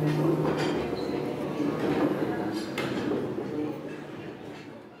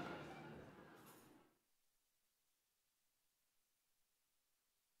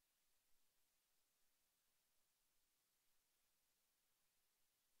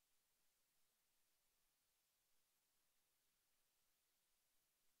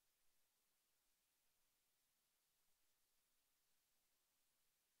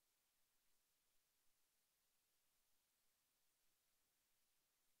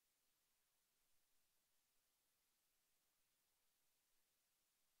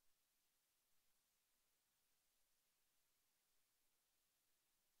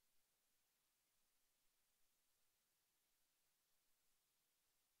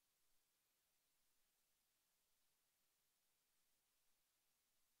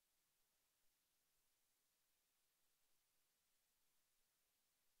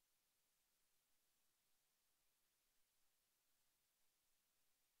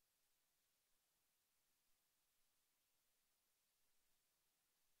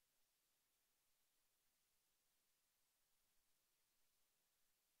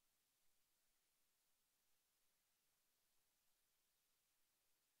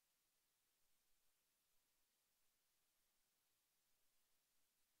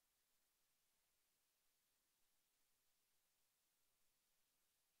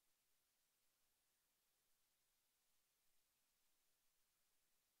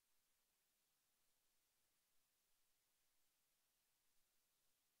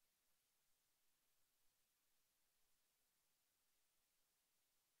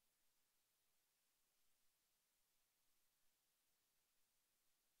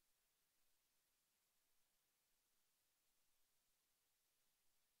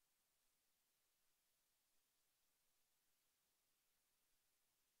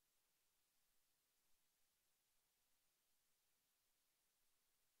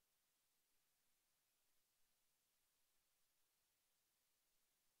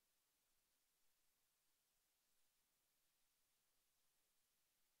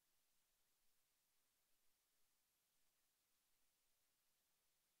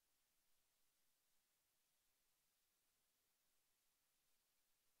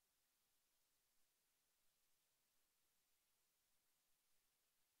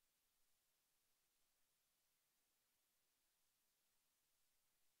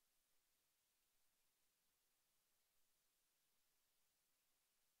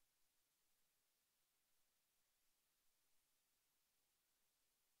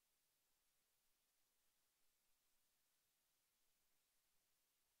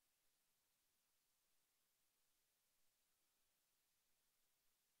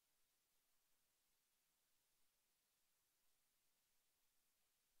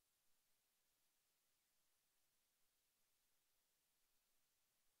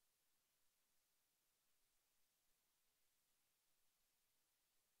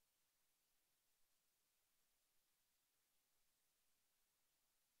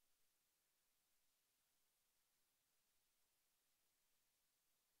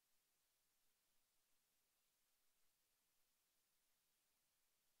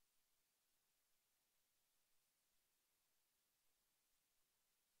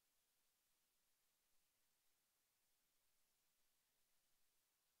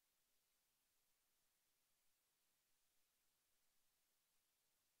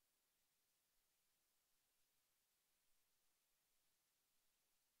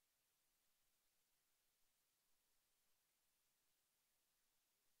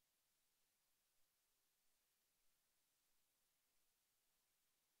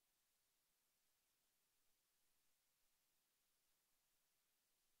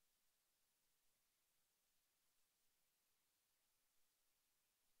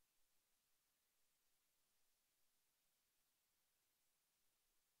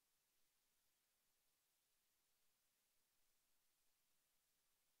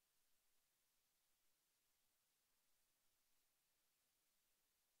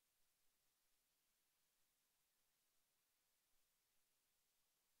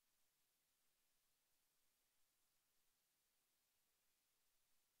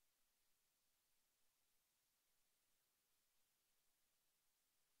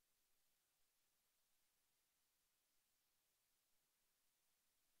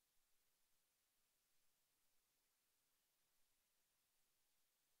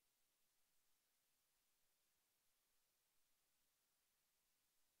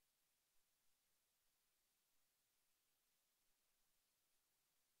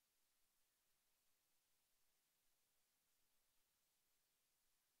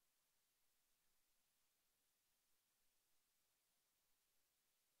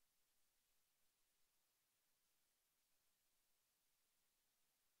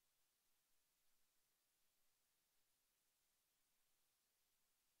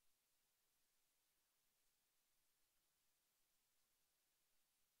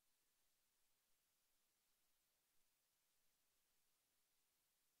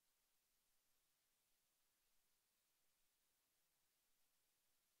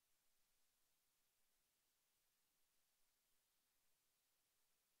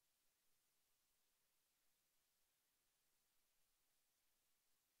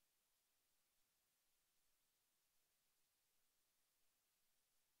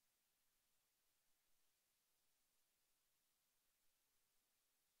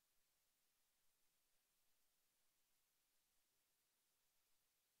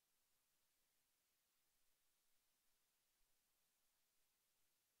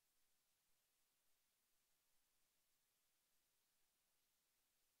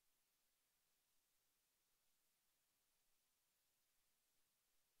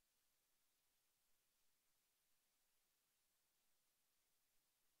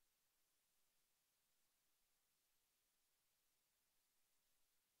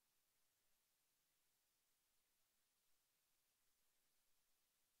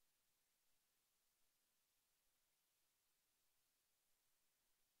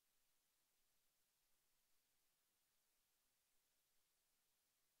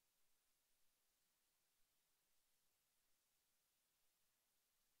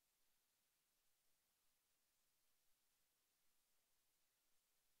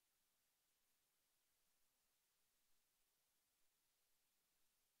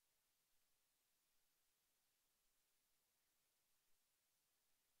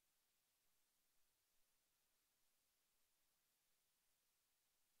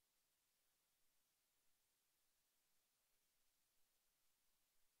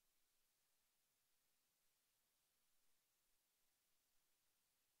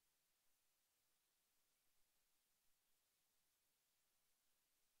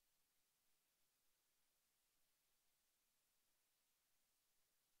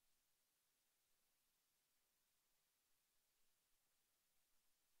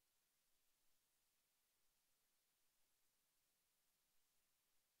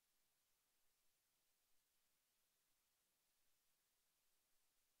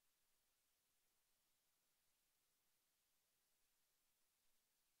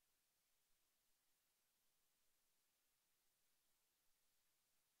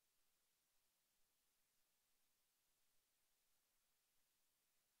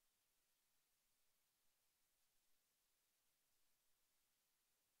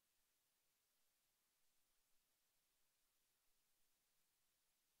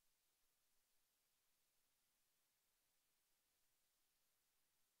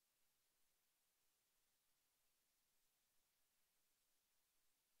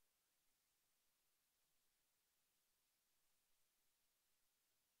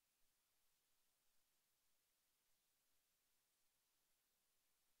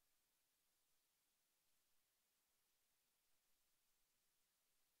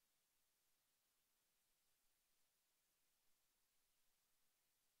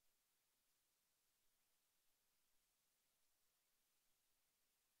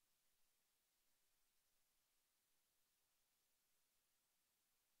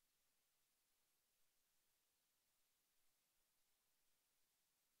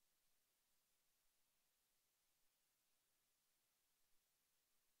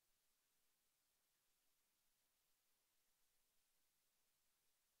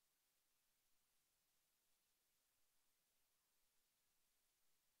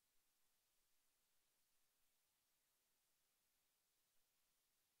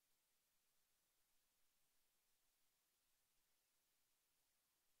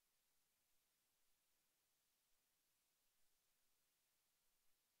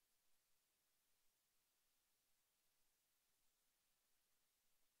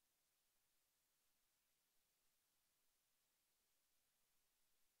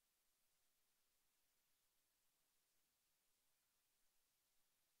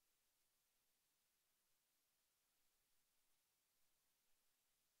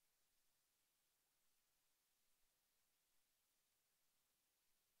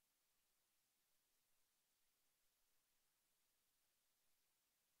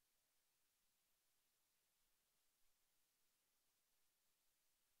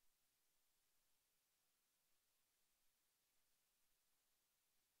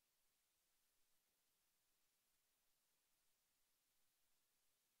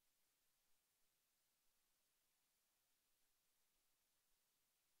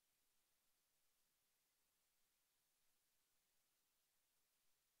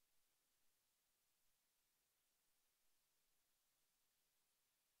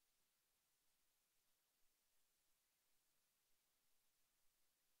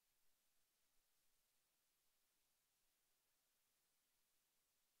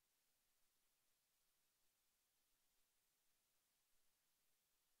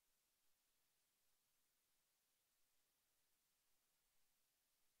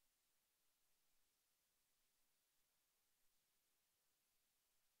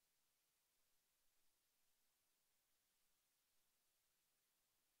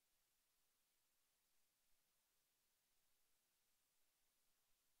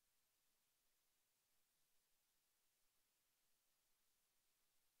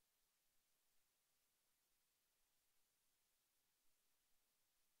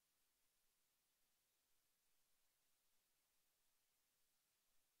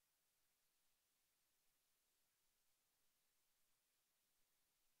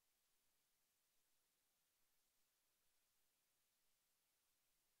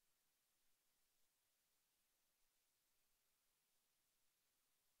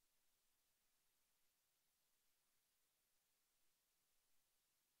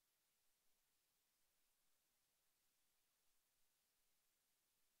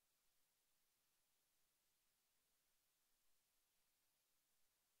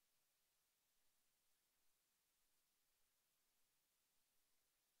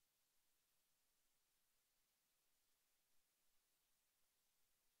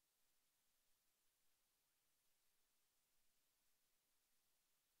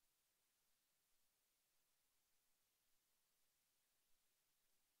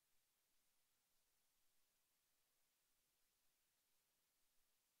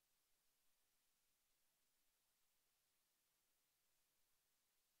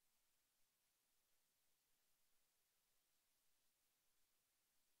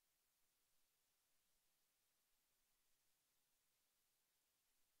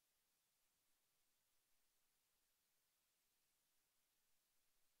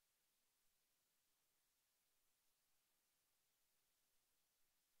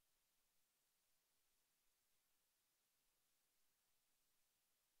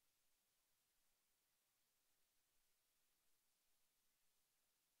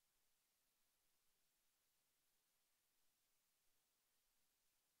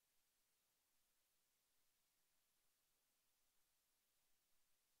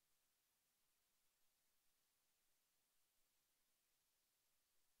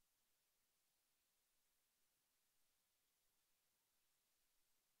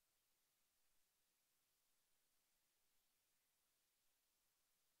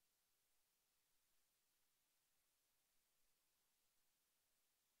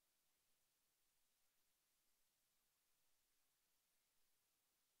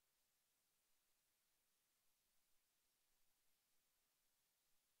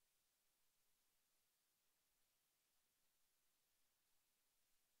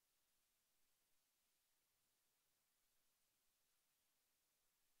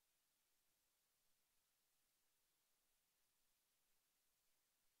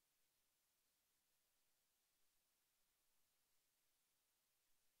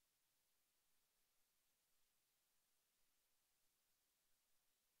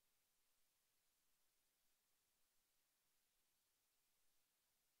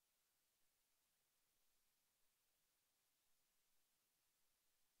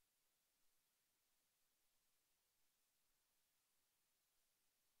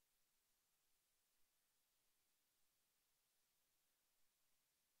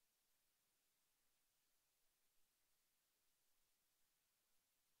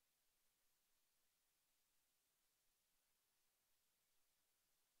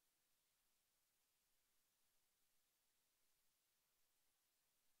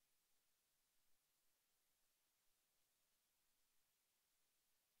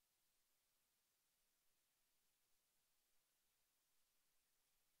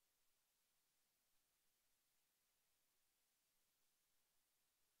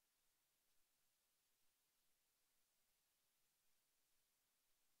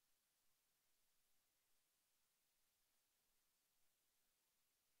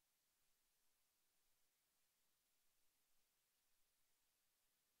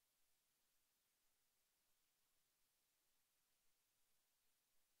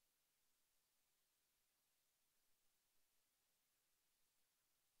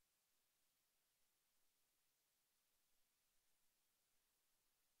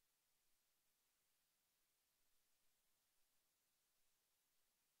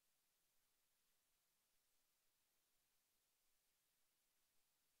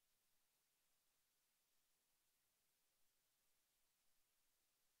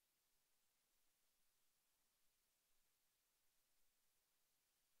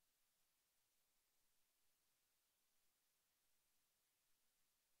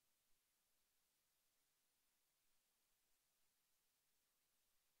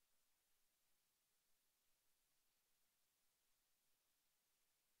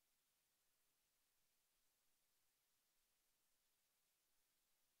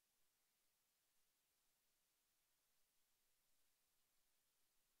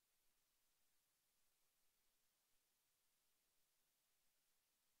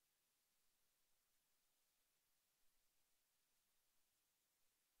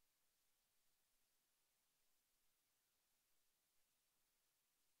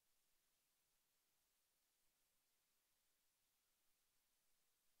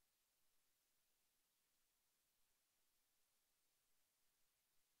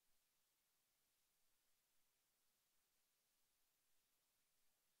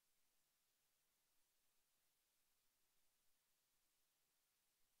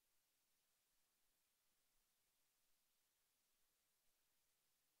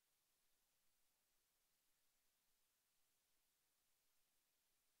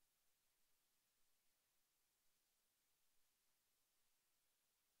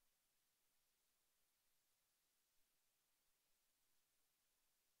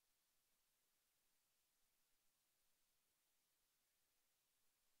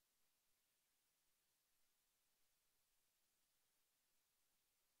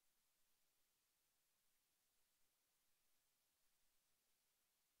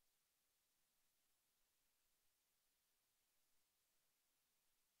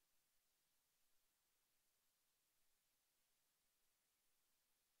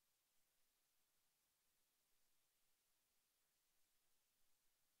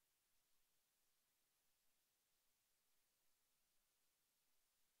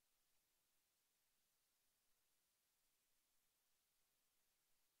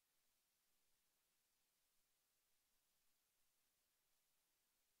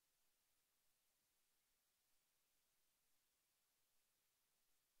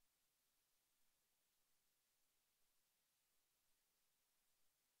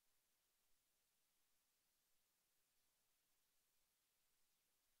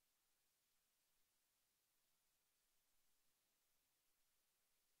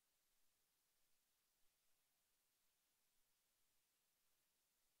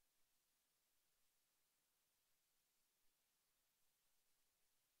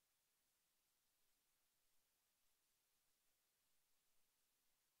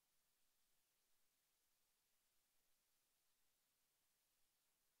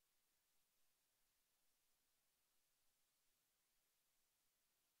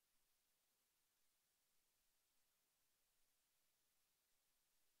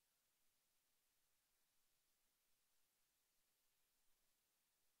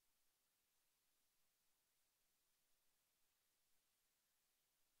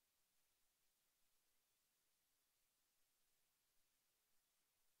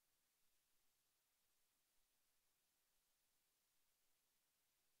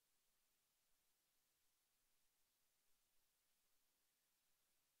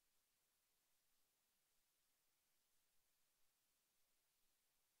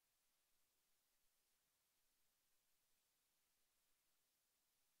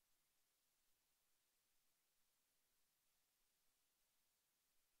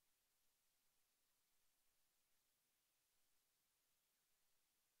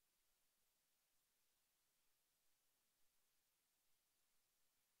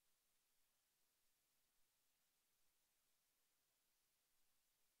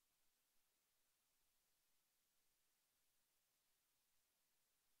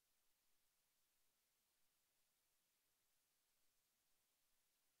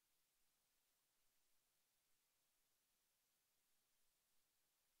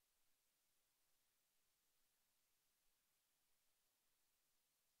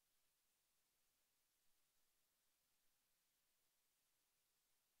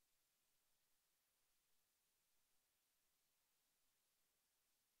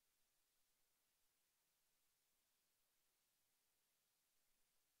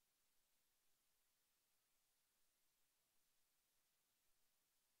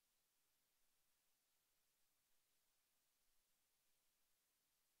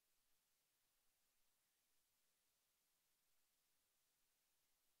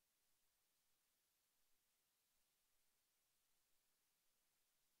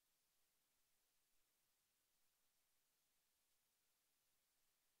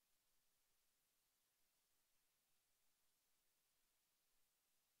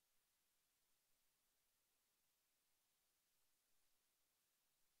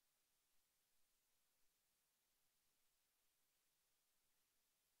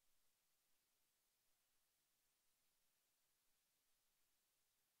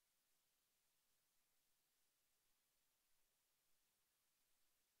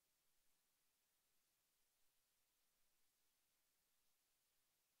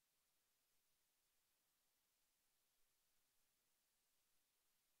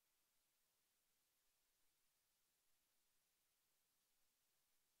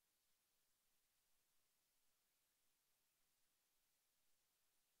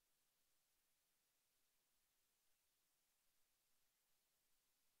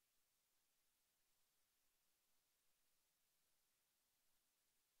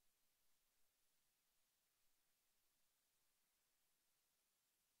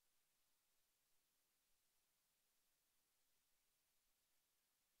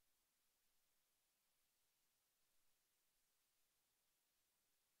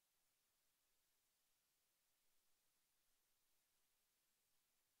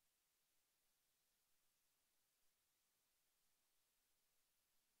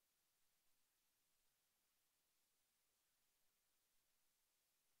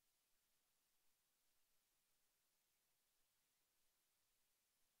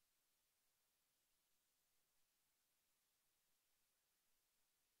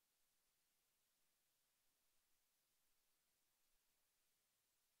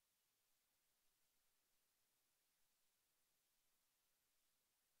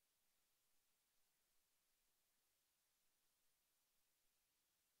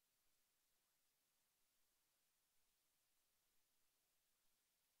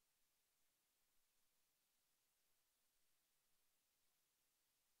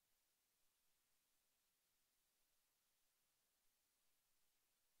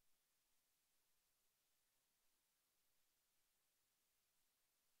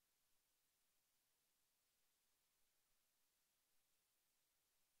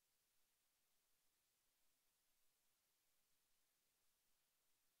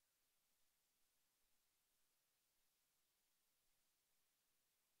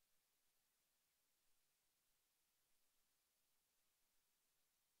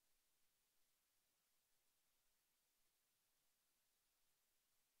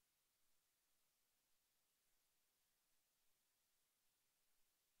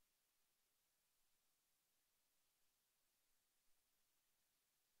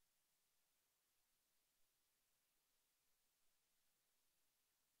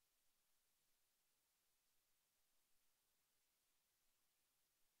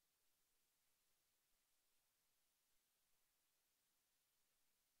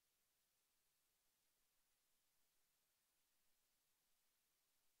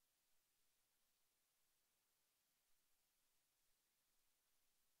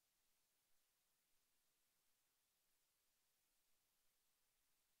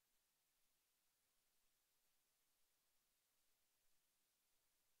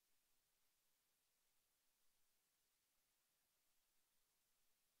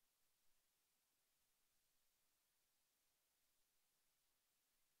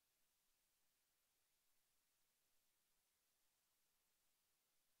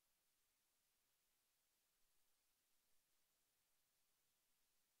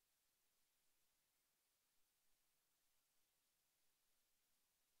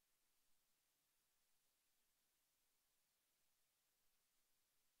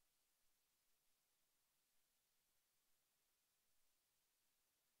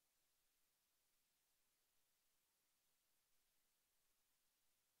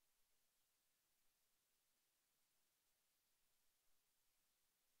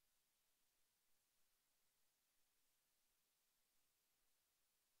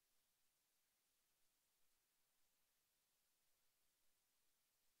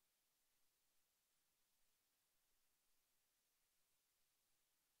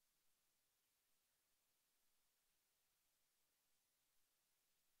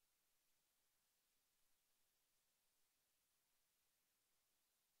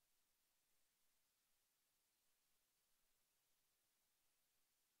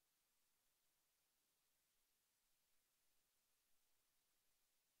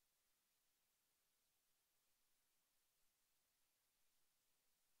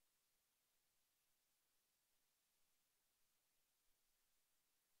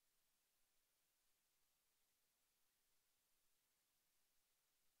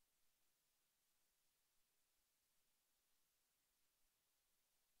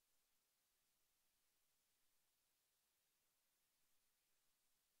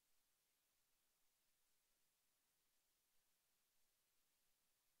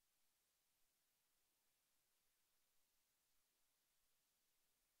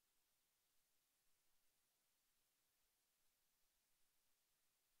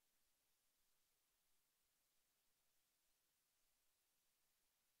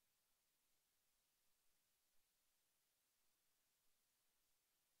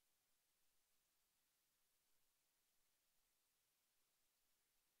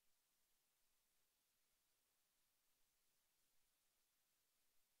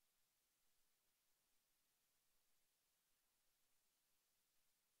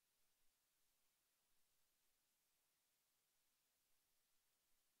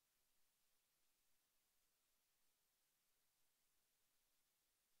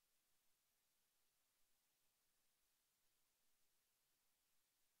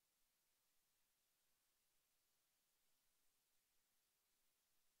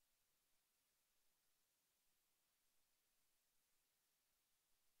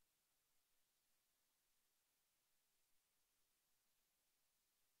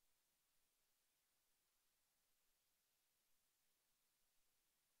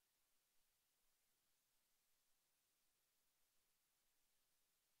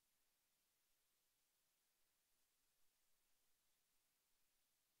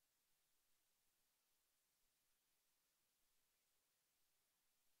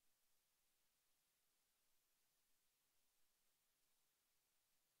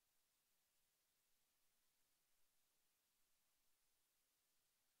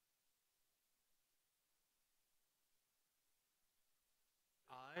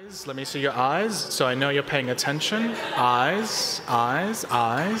 Let me see your eyes, so I know you're paying attention. Eyes, eyes,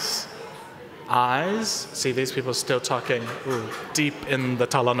 eyes, eyes. See, these people still talking deep in the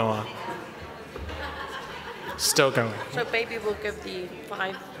talanoa. Still going. So baby will give the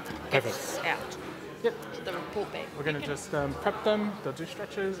 5 Fs out. Yep. To the report back. We're going to just prep them. They'll do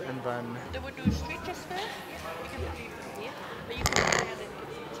stretches and then... Do we do stretches first? You can do from here. But you can go down and get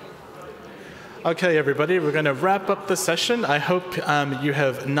Okay, everybody, we're going to wrap up the session. I hope you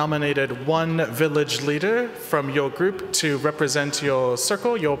have nominated one village leader from your group to represent your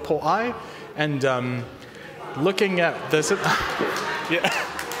circle, your po'ai, and looking at this. Yeah.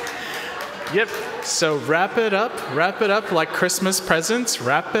 Yep. So wrap it up like Christmas presents.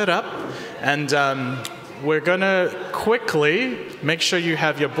 Wrap it up, and we're going to quickly make sure you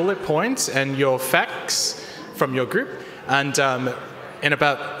have your bullet points and your facts from your group, and. In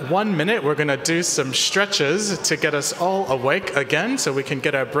about 1 minute, we're going to do some stretches to get us all awake again so we can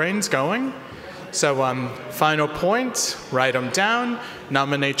get our brains going. So final point, write them down,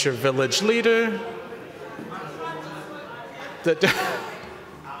 nominate your village leader.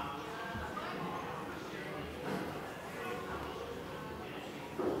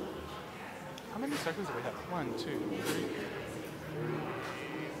 How many seconds do we have? 1, 2, 3.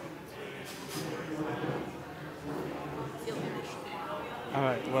 All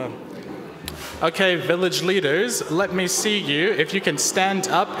right, well. Okay, village leaders, let me see you. If you can stand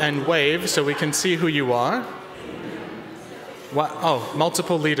up and wave so we can see who you are. What? Oh,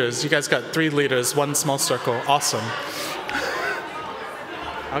 multiple leaders. You guys got 3 leaders, 1 small circle. Awesome.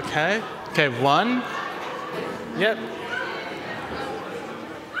 Okay. Okay, 1. Yep.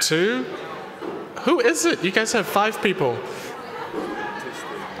 2. Who is it? You guys have 5 people.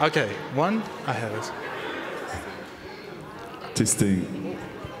 Okay, 1. I have it. Testing.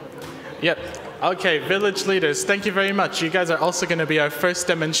 Yep. Okay, village leaders, thank you very much. You guys are also going to be our first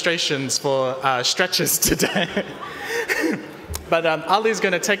demonstrations for stretches today. But Ali's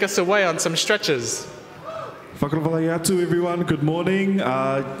going to take us away on some stretches. Whakarawhaiatu, everyone. Good morning.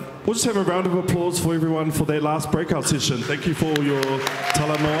 We'll just have a round of applause for everyone for their last breakout session. Thank you for your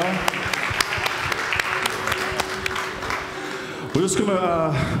talanoa. We're just going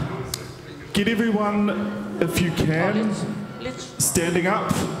to get everyone, if you can, standing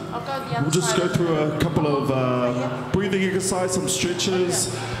up. We'll just go through a couple of breathing exercises, some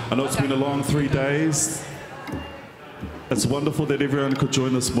stretches. I know it's been a long 3 days. It's wonderful that everyone could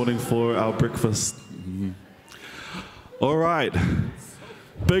join this morning for our breakfast. All right.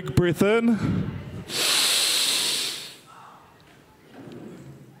 Big breath in.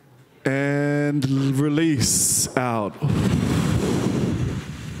 And release out.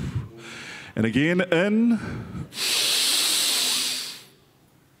 And again, in.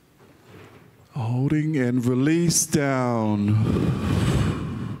 Holding and release down.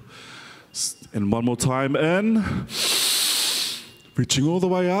 And one more time in. Reaching all the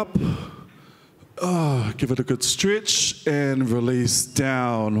way up. Give it a good stretch and release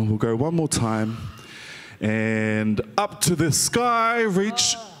down. We'll go one more time. And up to the sky,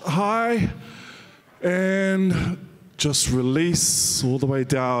 reach high. And just release all the way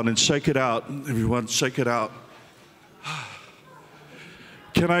down and shake it out. Everyone, shake it out.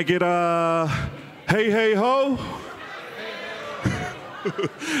 Can I get a hey, hey, ho?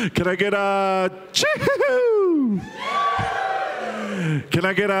 Can I get a chee-hoo? Can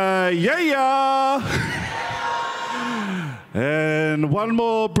I get a yeah? And one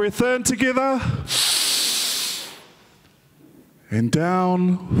more breath in together. And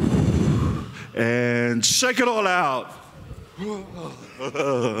down. And shake it all out.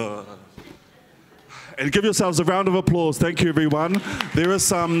 And give yourselves a round of applause. Thank you, everyone. There is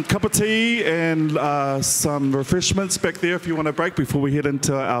some cup of tea and some refreshments back there if you want a break before we head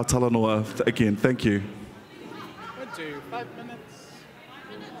into our talanoa again. Thank you. We'll do 5 minutes.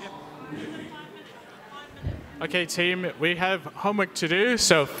 Yep. Okay, team, we have homework to do,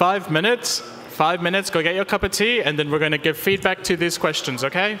 so 5 minutes. 5 minutes, go get your cup of tea, and then we're going to give feedback to these questions,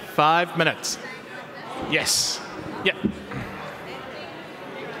 okay? 5 minutes. Yes. Yeah.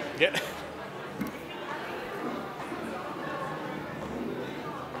 Yeah.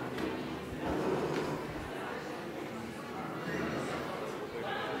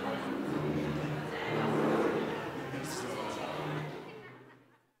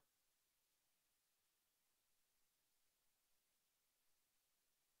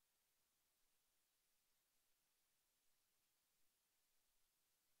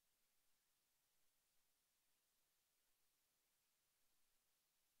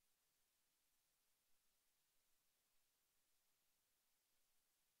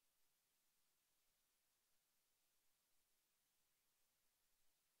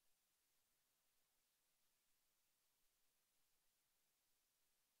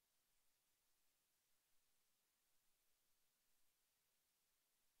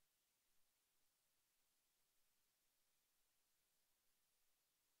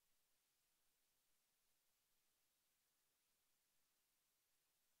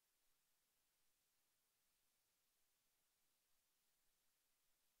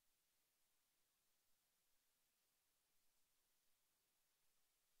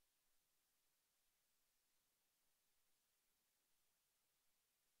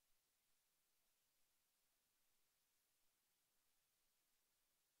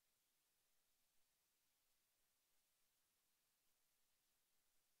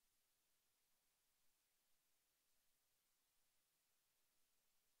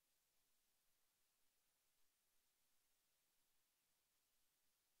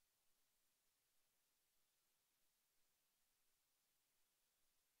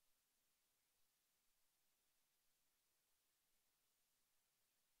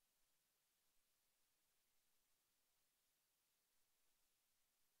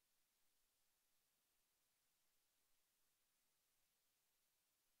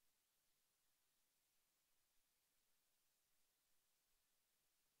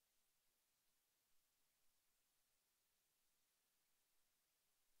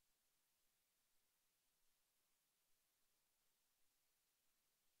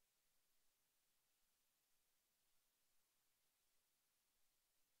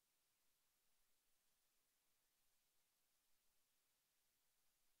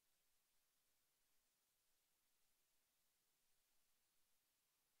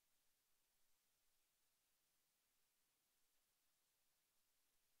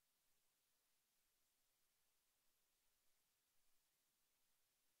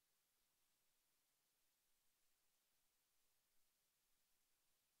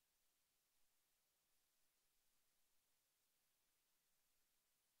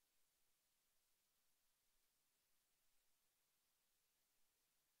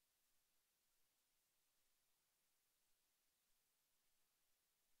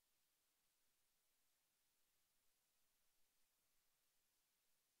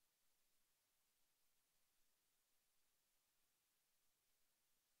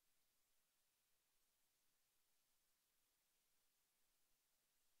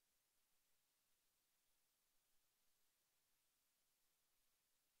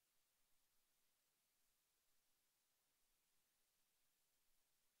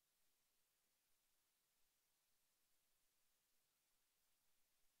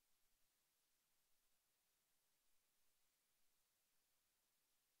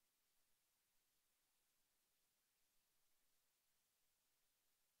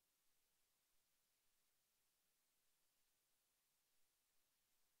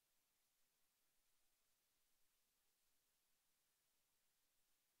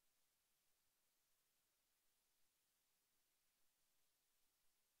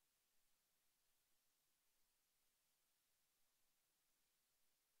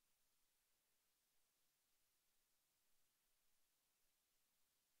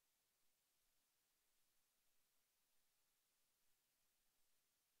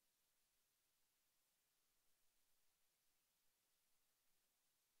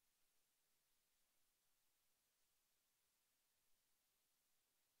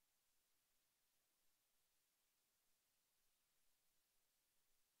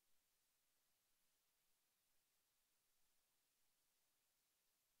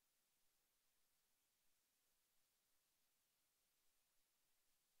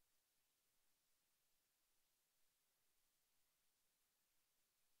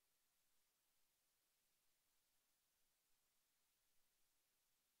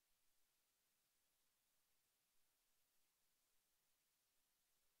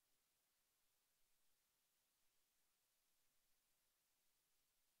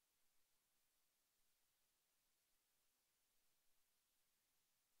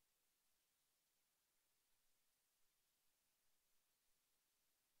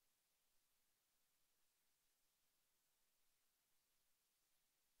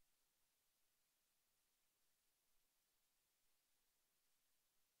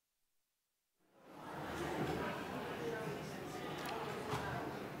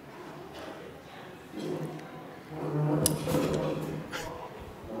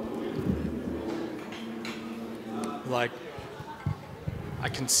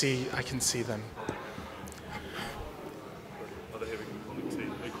 can see them. Are they having calling tea?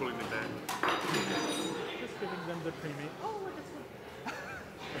 Are you calling them back? Just giving them the pre-meet. Oh, look, it's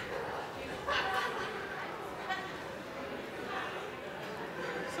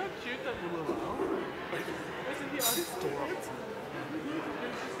so cute, that little owl. Isn't he adorable? He's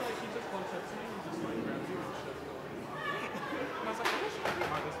just like, he just walks up to me and he just like grabs you and shows you. And I was like, I wish every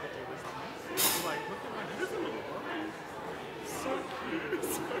artist would do this on this. He's like, look at my, here's a little one. So cute,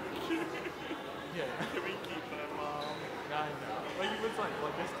 so cute. Yeah. Can we keep them? Yeah, I know. Like he was like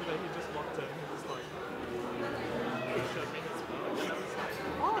yesterday he just walked in and he was like, he showed me his phone and I was like,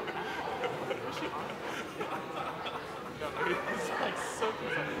 oh, is she on? No, he was like so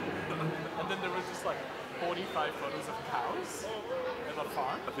cute. And then there was just like 45 photos of cows in the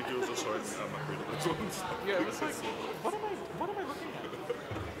farm. I think he was just showing my creative those ones. Yeah, it was like, what am I looking at?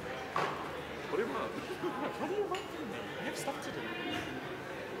 What do you want? What do you want from me? I have stuff to do.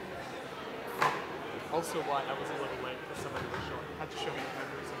 Also why I was a little late because somebody had to show me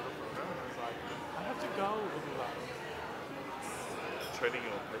every single photo and I was like, I have to go with that. Training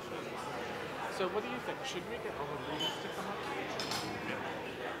your patience. So what do you think? Should we get all the leaders to come up? Yeah.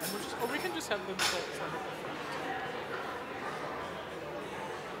 And we'll just, or we can just have them stand at the front.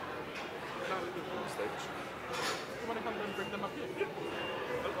 Stage. You want to have them bring them up here? Yeah.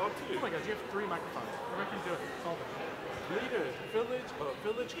 Up to you. Oh my god, you have 3 microphones. I reckon do it. Call them. Leaders,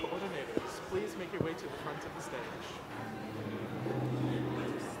 village coordinators, please make your way to the front of the stage.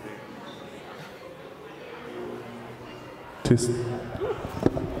 Test.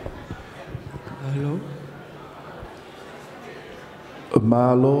 Hello?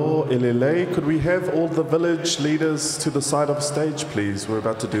 Malo, Elele, could we have all the village leaders to the side of the stage, please? We're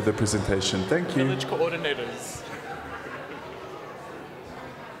about to do the presentation. Thank you. Village coordinators.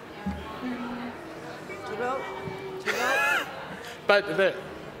 But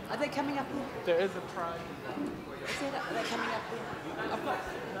are they coming up here? there is a tribe. Are they coming up here? I've got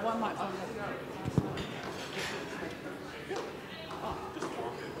one microphone.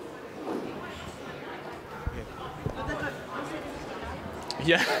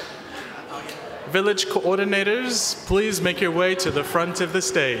 Yeah. Village coordinators, please make your way to the front of the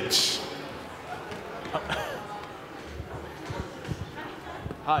stage.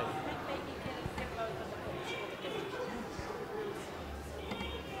 Hi.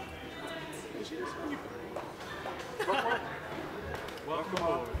 Welcome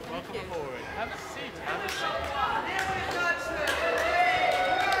aboard. Welcome aboard. Have a seat. Have a seat.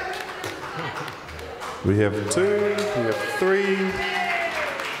 We have 2, we have 3.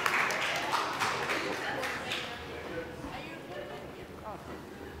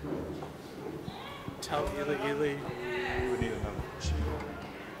 Tell Ely.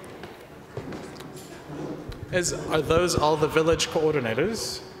 Are those all the village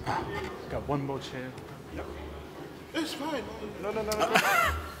coordinators? Got one more chair. It's fine. No.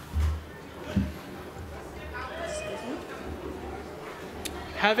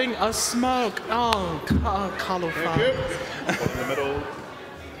 Having a smoke. Oh, cauliflower. Thank you. In the middle.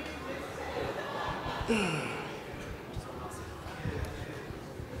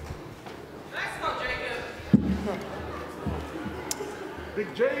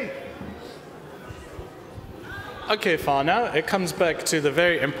 Big J. Okay, Fauna, it comes back to the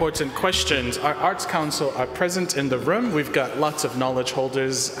very important questions. Our Arts Council are present in the room. We've got lots of knowledge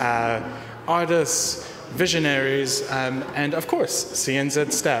holders, artists, visionaries, and of course,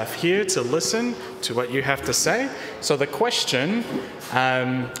 CNZ staff here to listen to what you have to say. So the question,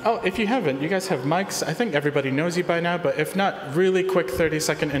 if you haven't, you guys have mics. I think everybody knows you by now, but if not, really quick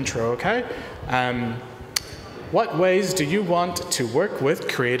 30-second intro, okay? What ways do you want to work with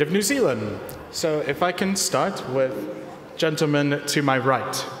Creative New Zealand? So if I can start with gentleman to my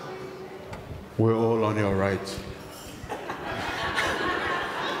right. We're all on your right.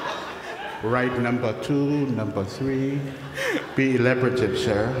 Right number 2, number 3. Be elaborative,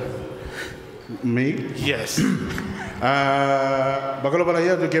 sir. Me? Yes. Bakalo pala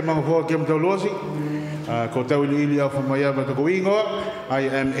ia ke mga ho ke mtaulosi. Ko tau ili au famaya ba ko ingo. I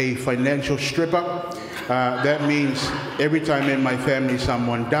am a financial stripper. That means every time in my family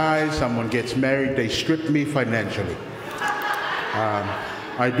someone dies, someone gets married, they strip me financially.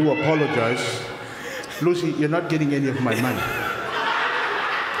 I do apologize. Lucy, you're not getting any of my money.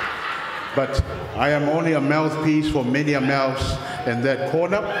 But I am only a mouthpiece for many a mouths in that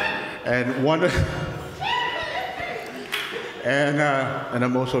corner, and one, and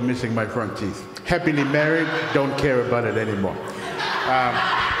I'm also missing my front teeth. Happily married, don't care about it anymore.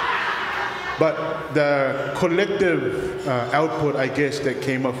 But the collective output, I guess, that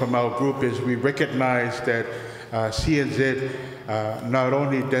came up from our group is we recognize that CNZ, not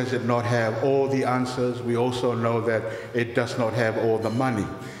only does it not have all the answers, we also know that it does not have all the money.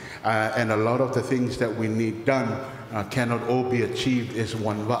 And a lot of the things that we need done cannot all be achieved as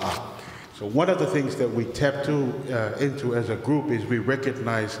one wa'a. So one of the things that we tap into as a group is we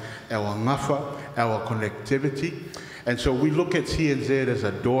recognize our ngafa, our connectivity. And so we look at CNZ as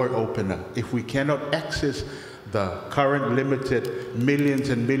a door opener. If we cannot access the current limited millions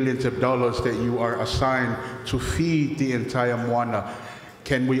and millions of dollars that you are assigned to feed the entire moana,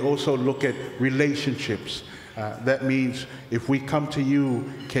 can we also look at relationships? That means if we come to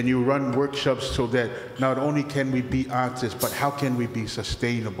you, can you run workshops so that not only can we be artists, but how can we be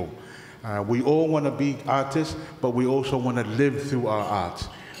sustainable? We all want to be artists, but we also want to live through our art.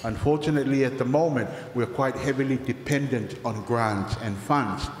 Unfortunately, at the moment, we're quite heavily dependent on grants and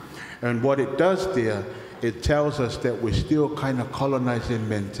funds. And what it does there, it tells us that we're still kind of colonizing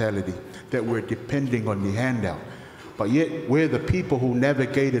mentality, that we're depending on the handout. But yet, we're the people who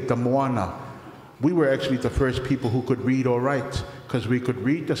navigated the moana. We were actually the first people who could read or write, because we could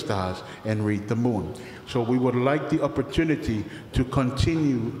read the stars and read the moon. So we would like the opportunity to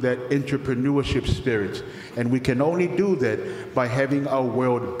continue that entrepreneurship spirit. And we can only do that by having our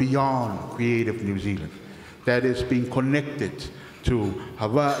world beyond Creative New Zealand. That is being connected to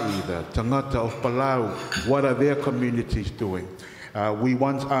Hawaii, the tangata of Palau, what are their communities doing? We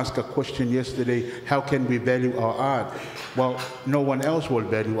once asked a question yesterday, how can we value our art? Well, no one else will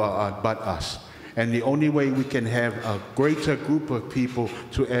value our art but us. And the only way we can have a greater group of people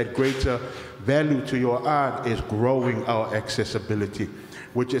to add greater value to your art is growing our accessibility,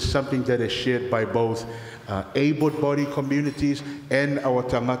 which is something that is shared by both able-bodied communities and our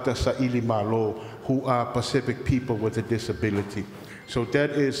tangata sa'ili malo, who are Pacific people with a disability. So that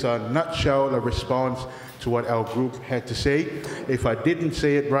is a nutshell, a response to what our group had to say. If I didn't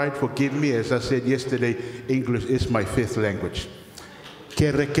say it right, forgive me. As I said yesterday, English is my 5th language.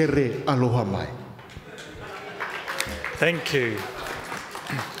 Kere kere aloha mai. Thank you.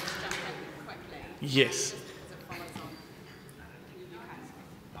 Yes.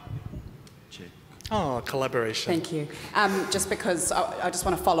 Oh, collaboration. Thank you. Just because I just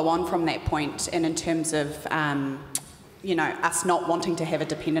want to follow on from that point, and in terms of you know, us not wanting to have a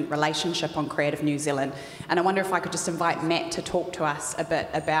dependent relationship on Creative New Zealand. And I wonder if I could just invite Matt to talk to us a bit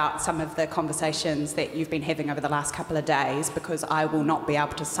about some of the conversations that you've been having over the last couple of days, because I will not be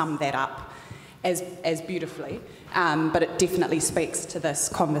able to sum that up as beautifully, but it definitely speaks to this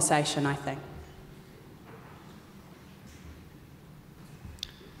conversation, I think.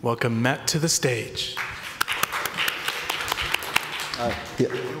 Welcome Matt to the stage.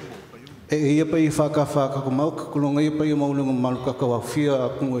 E ia pa I whaka ko mau kakulonga ia pa I maulunga maluka ka wa whia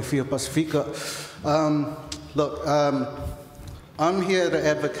kungo whia Pasifika. Look, I'm here to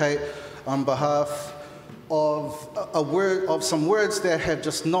advocate on behalf of some words that have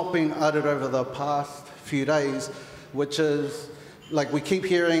just not been uttered over the past few days, which is like we keep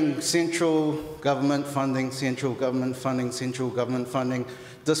hearing central government funding, central government funding, central government funding,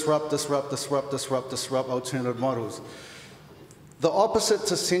 disrupt, disrupt, disrupt, disrupt, disrupt alternative models. The opposite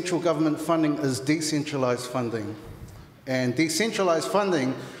to central government funding is decentralized funding. And decentralized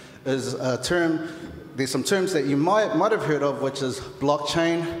funding is a term, there's some terms that you might have heard of, which is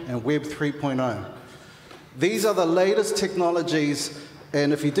blockchain and Web 3.0. These are the latest technologies,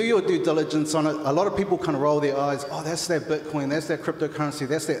 and if you do your due diligence on it, a lot of people kind of roll their eyes, oh, that's that Bitcoin, that's that cryptocurrency,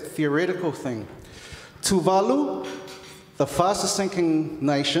 that's that theoretical thing. Tuvalu, the fastest sinking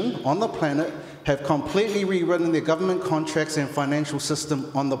nation on the planet, have completely rewritten their government contracts and financial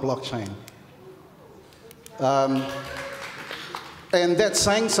system on the blockchain. And that's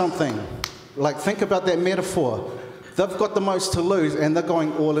saying something. Like, think about that metaphor. They've got the most to lose, and they're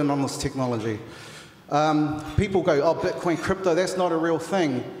going all in on this technology. People go, oh, Bitcoin, crypto, that's not a real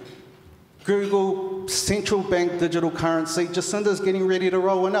thing. Google, central bank digital currency, Jacinda's getting ready to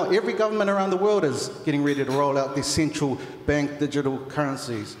roll it out. Every government around the world is getting ready to roll out these central bank digital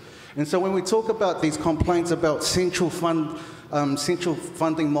currencies. And so when we talk about these complaints about central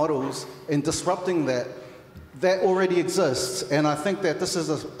funding models and disrupting that, that already exists. And I think that this is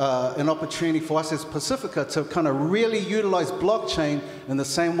an opportunity for us as Pasifika to kind of really utilize blockchain in the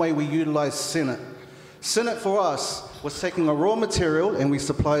same way we utilize Senate. Senate for us was taking a raw material, and we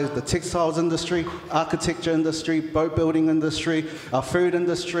supplied the textiles industry, architecture industry, boat building industry, our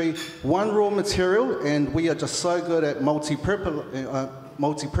multi-purpose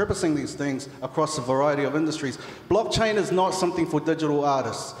multi-purposing these things across a variety of industries. Blockchain is not something for digital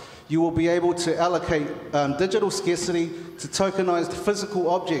artists. You will be able to allocate digital scarcity to tokenized physical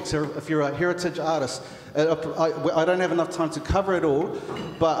objects if you're a heritage artist. I don't have enough time to cover it all,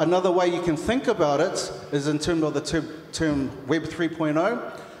 but another way you can think about it is in terms of the term Web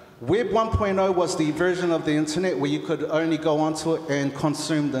 3.0. Web 1.0 was the version of the internet where you could only go onto it and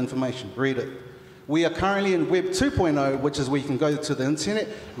consume the information, read it. We are currently in Web 2.0, which is where you can go to the internet,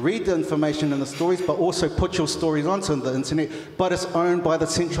 read the information in the stories, but also put your stories onto the internet, but it's owned by the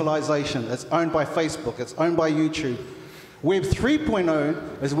centralization. It's owned by Facebook, it's owned by YouTube. Web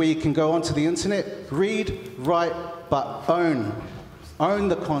 3.0 is where you can go onto the internet, read, write, but own. Own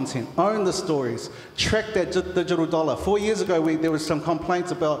the content, own the stories, track that digital dollar. 4 years ago, there was some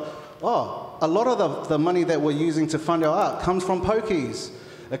complaints about, a lot of the money that we're using to fund our art comes from pokies.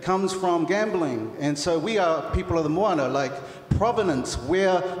 It comes from gambling. And so we are people of the moana, like provenance,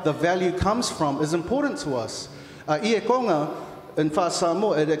 where the value comes from, is important to us. Iekonga, in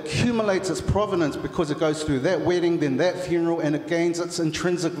Whāsamoa, it accumulates its provenance because it goes through that wedding, then that funeral, and it gains its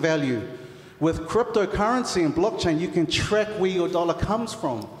intrinsic value. With cryptocurrency and blockchain, you can track where your dollar comes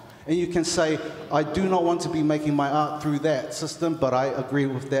from. And you can say, I do not want to be making my art through that system, but I agree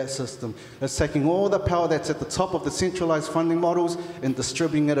with that system. It's taking all the power that's at the top of the centralized funding models and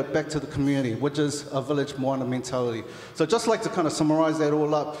distributing it back to the community, which is a village moana mentality. So I'd just like to kind of summarize that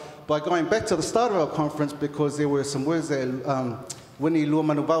all up by going back to the start of our conference, because there were some words that Winnie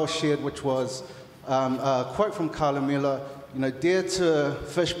Luamanuvawa shared, which was a quote from Carla Miller, dare to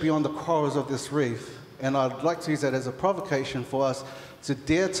fish beyond the corals of this reef. And I'd like to use that as a provocation for us to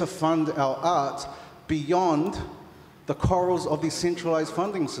dare to fund our art beyond the corals of these centralized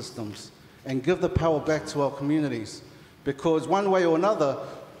funding systems and give the power back to our communities. Because one way or another,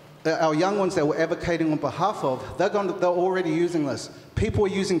 our young ones that we're advocating on behalf of, they're already using this. People are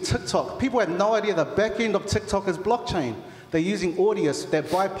using TikTok. People have no idea the back end of TikTok is blockchain. They're using Audius that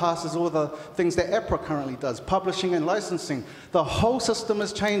bypasses all the things that APRA currently does, publishing and licensing. The whole system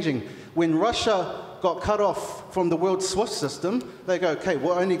is changing. When Russia got cut off from the world SWIFT system, they go, okay,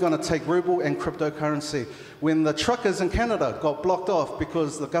 we're only going to take ruble and cryptocurrency. When the truckers in Canada got blocked off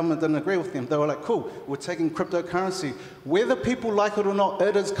because the government didn't agree with them, they were like, cool, we're taking cryptocurrency. Whether people like it or not,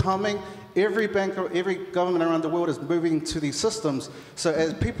 it is coming. Every bank or every government around the world is moving to these systems. So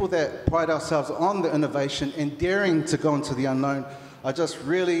as people that pride ourselves on the innovation and daring to go into the unknown, I just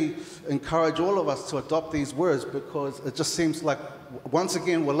really encourage all of us to adopt these words, because it just seems like, once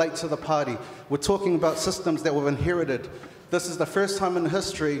again, we're late to the party. We're talking about systems that we've inherited. This is the first time in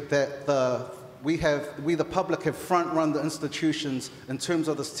history that we the public have front-run the institutions in terms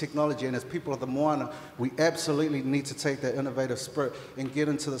of this technology, and as people of the moana, we absolutely need to take that innovative spirit and get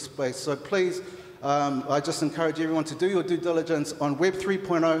into the space. So please, I just encourage everyone to do your due diligence on Web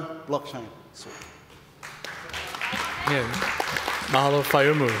 3.0 blockchain. Yeah. Mahalo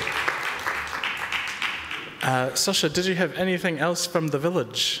Whaiumu. Sasha, did you have anything else from the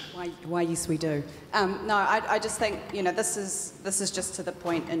village? Why yes, we do. No, I just think, this is just to the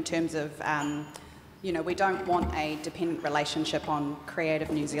point in terms of, we don't want a dependent relationship on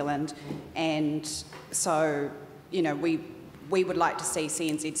Creative New Zealand, and so, we would like to see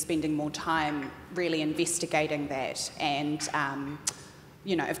CNZ spending more time really investigating that, and,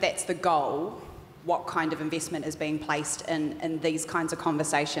 if that's the goal, what kind of investment is being placed in these kinds of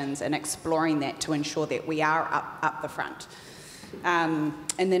conversations, and exploring that to ensure that we are up the front. And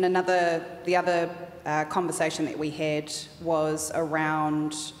then the other conversation that we had was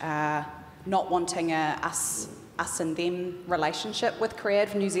around not wanting a us and them relationship with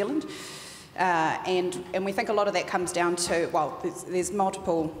Creative New Zealand. And we think a lot of that comes down to, well, there's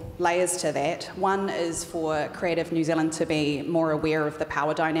multiple layers to that. One is for Creative New Zealand to be more aware of the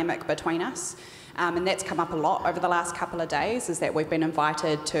power dynamic between us. And that's come up a lot over the last couple of days, is that we've been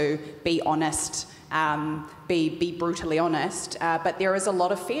invited to be honest, be brutally honest, but there is a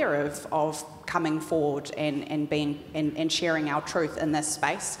lot of fear of coming forward and sharing our truth in this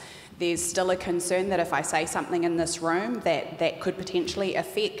space. There's still a concern that if I say something in this room, that could potentially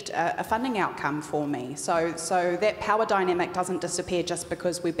affect a funding outcome for me. So that power dynamic doesn't disappear just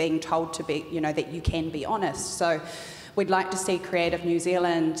because we're being told to be, that you can be honest. So we'd like to see Creative New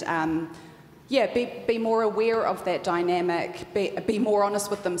Zealand be more aware of that dynamic, be more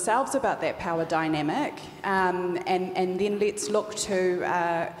honest with themselves about that power dynamic, and then let's look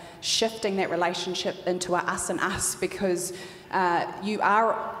to shifting that relationship into a us and us, because you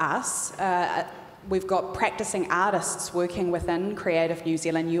are us. We've got practicing artists working within Creative New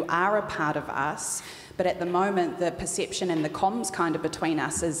Zealand. You are a part of us. But at the moment, the perception and the comms kind of between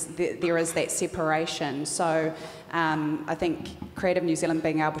us is there is that separation. So I think Creative New Zealand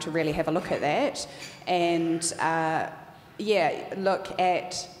being able to really have a look at that and, look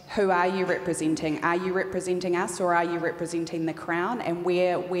at who are you representing? Are you representing us or are you representing the Crown? And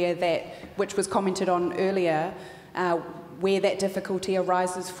where that, which was commented on earlier, where that difficulty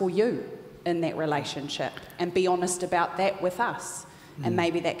arises for you in that relationship, and be honest about that with us. And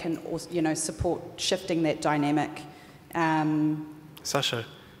maybe that can also, support shifting that dynamic. Sasha,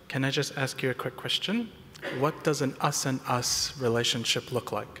 can I just ask you a quick question? What does an us and us relationship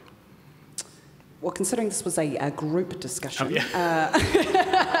look like? Well, considering this was a group discussion,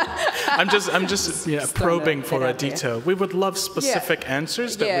 I'm just probing for a detail. We would love specific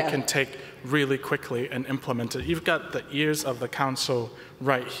answers that we can take really quickly and implement it. You've got the ears of the council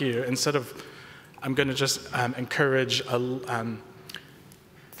right here. Instead of, I'm going to just encourage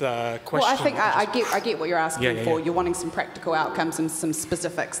the question. Well, I think I get what you're asking for. You're wanting some practical outcomes and some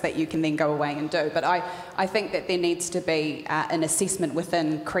specifics that you can then go away and do. But I think that there needs to be an assessment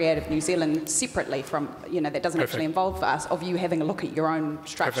within Creative New Zealand separately from, that doesn't actually involve us, of you having a look at your own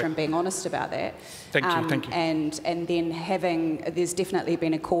structure and being honest about that. Thank you. And then there's definitely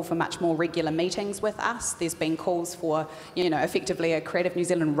been a call for much more regular meetings with us. There's been calls for, effectively a Creative New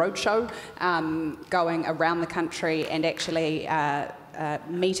Zealand roadshow going around the country and actually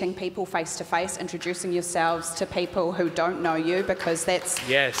meeting people face to face, introducing yourselves to people who don't know you, because that's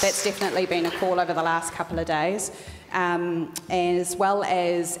definitely been a call over the last couple of days, as well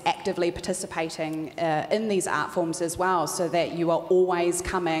as actively participating in these art forms as well, so that you are always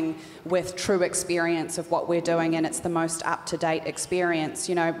coming with true experience of what we're doing, and it's the most up-to-date experience.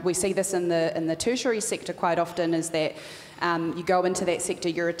 We see this in the tertiary sector quite often, is that you go into that sector,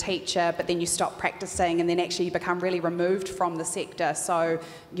 you're a teacher, but then you stop practicing, and then actually you become really removed from the sector. So,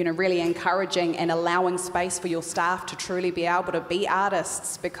 really encouraging and allowing space for your staff to truly be able to be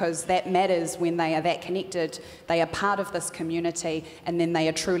artists, because that matters when they are that connected. They are part of this community, and then they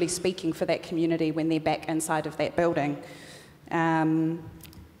are truly speaking for that community when they're back inside of that building.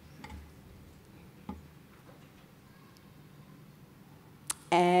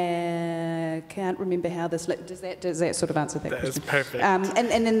 Can't remember how this does that sort of answer that question? That is perfect.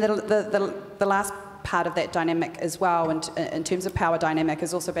 And then the last part of that dynamic as well, in terms of power dynamic,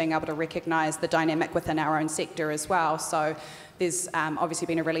 is also being able to recognise the dynamic within our own sector as well. So there's obviously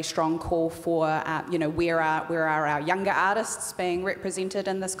been a really strong call for, where are our younger artists being represented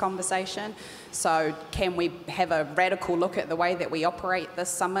in this conversation? So can we have a radical look at the way that we operate this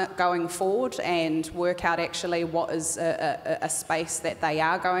summit going forward and work out actually what is a space that they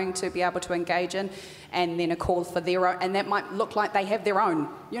are going to be able to engage in? And then a call for their own, and that might look like they have their own,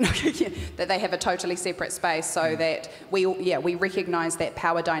 that they have a totally separate space, so that we recognise that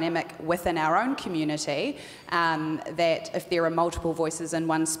power dynamic within our own community, that if there are multiple voices in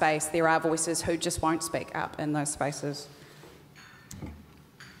one space, there are voices who just won't speak up in those spaces.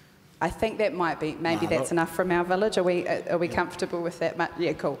 I think that might be, maybe that's enough from our village. Are we comfortable with that?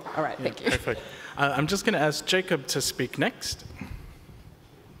 Yeah, cool. All right, thank you. Perfect. I'm just going to ask Jacob to speak next.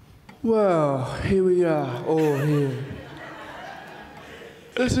 Well, here we are, all here.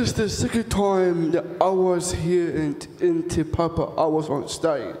 This is the second time that I was here in Te Papa. I was on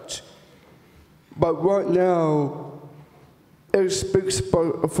stage. But right now, it speaks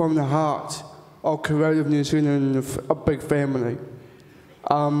from the heart of Creative New Zealand, a big family.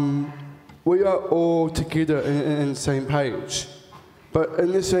 We are all together in the same page. But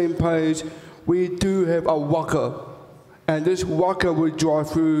in the same page, we do have a waka. And this waka will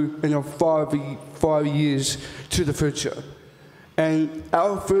drive through in 5 years to the future. And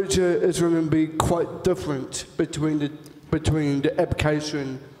our future is going to be quite different between the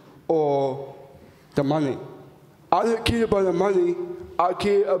application or the money. I don't care about the money, I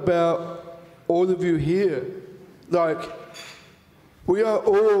care about all of you here. Like, we are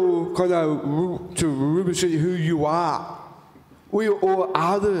all kind of to represent who you are. We are all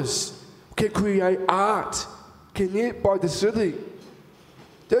artists, can create art. Connected by the city.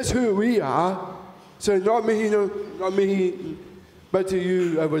 That's who we are. So not me, not me, but to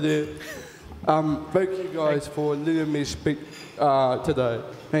you over there. Thank you guys for letting me speak today.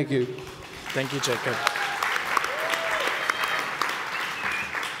 Thank you. Thank you, Jacob.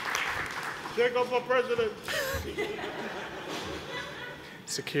 Jacob for president.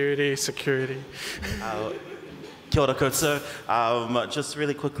 Security. Kia ora koutou. Just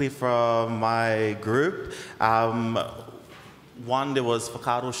really quickly from my group, one, there was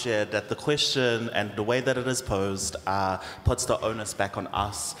whakaaro shared that the question and the way that it is posed puts the onus back on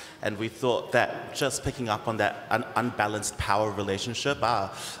us. And we thought that just picking up on that unbalanced power relationship,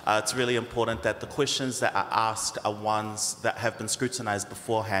 it's really important that the questions that are asked are ones that have been scrutinized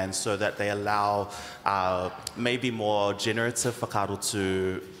beforehand so that they allow maybe more generative whakaaro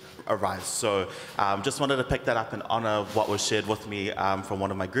to arise. So just wanted to pick that up and honor what was shared with me from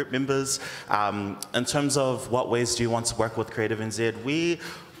one of my group members. In terms of what ways do you want to work with Creative NZ, we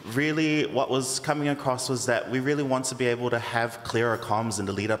really, what was coming across was that we really want to be able to have clearer comms in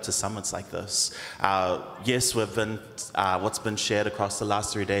the lead up to summits like this. Yes, we've been, what's been shared across the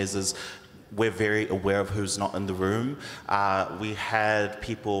last 3 days is we're very aware of who's not in the room. We had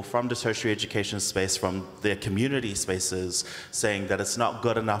people from the tertiary education space, from their community spaces, saying that it's not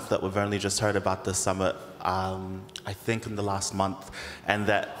good enough that we've only just heard about this summit, I think in the last month, and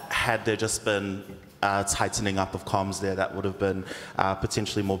that had there just been tightening up of comms there, that would have been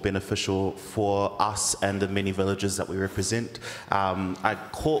potentially more beneficial for us and the many villages that we represent. I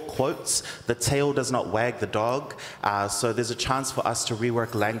caught quotes, "The tail does not wag the dog," so there's a chance for us to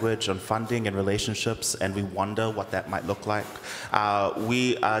rework language on funding and relationships, and we wonder what that might look like.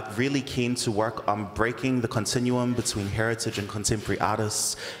 We are really keen to work on breaking the continuum between heritage and contemporary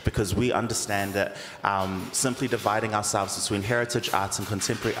artists, because we understand that simply dividing ourselves between heritage arts and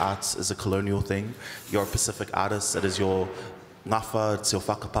contemporary arts is a colonial thing. You're a Pacific artist, it is your ngafa, it's your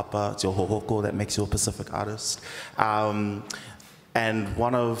whakapapa, it's your hohoko that makes you a Pacific artist. And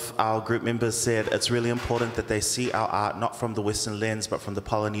one of our group members said it's really important that they see our art not from the Western lens, but from the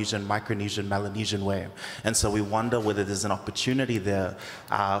Polynesian, Micronesian, Melanesian way. And so we wonder whether there's an opportunity there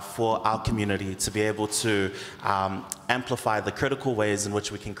for our community to be able to amplify the critical ways in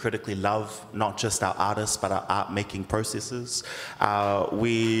which we can critically love not just our artists, but our art-making processes.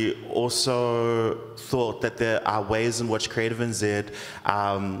 We also thought that there are ways in which Creative NZ,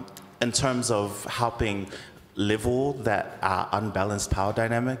 in terms of helping level that unbalanced power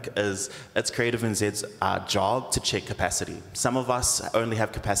dynamic, is it's Creative NZ's job to check capacity. Some of us only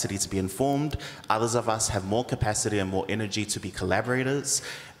have capacity to be informed, others of us have more capacity and more energy to be collaborators,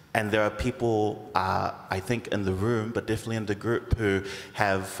 and there are people, I think in the room, but definitely in the group, who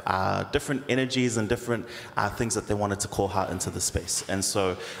have different energies and different things that they wanted to call out into the space. And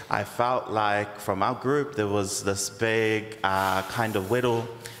so I felt like from our group, there was this big kind of whittle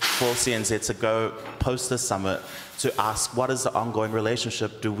for CNZ to go post this summit to ask what is the ongoing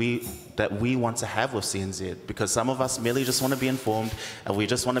relationship that we want to have with CNZ, because some of us merely just want to be informed and we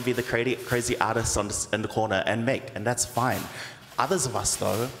just want to be the crazy artists in the corner and make, and that's fine. Others of us,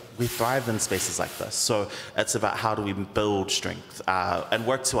 though, we thrive in spaces like this. So it's about how do we build strength and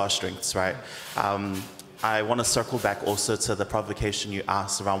work to our strengths, right? I want to circle back also to the provocation you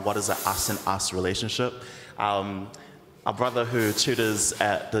asked around what is an us and us relationship. Our brother who tutors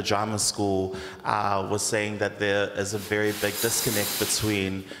at the drama school was saying that there is a very big disconnect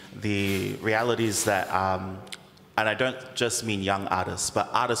between the realities that, and I don't just mean young artists, but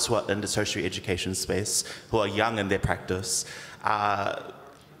artists who are in the tertiary education space, who are young in their practice,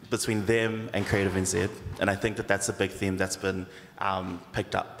 between them and Creative NZ. And I think that that's a big theme that's been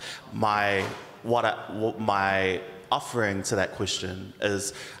picked up. My offering to that question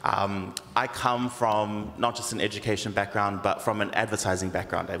is I come from not just an education background, but from an advertising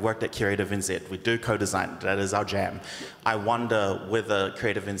background. I worked at Creative NZ. We do co-design. That is our jam. I wonder whether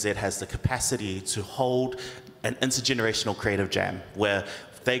Creative NZ has the capacity to hold an intergenerational creative jam where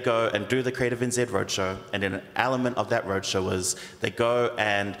they go and do the Creative NZ Roadshow, and then an element of that roadshow is they go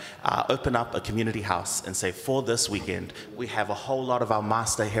and open up a community house and say, for this weekend, we have a whole lot of our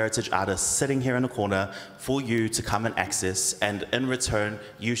master heritage artists sitting here in the corner for you to come and access, and in return,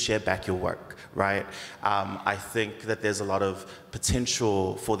 you share back your work, right? I think that there's a lot of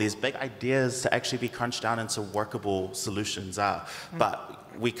potential for these big ideas to actually be crunched down into workable solutions,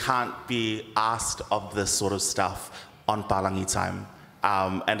 but we can't be asked of this sort of stuff on Palangi time.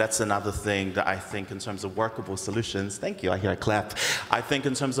 And that's another thing that I think in terms of workable solutions, thank you, I hear a clap. I think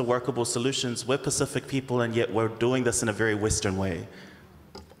in terms of workable solutions, we're Pacific people and yet we're doing this in a very Western way.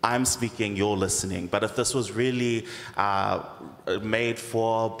 I'm speaking, you're listening, but if this was really made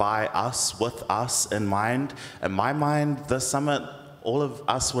for, by us, with us in mind, in my mind, this summit, all of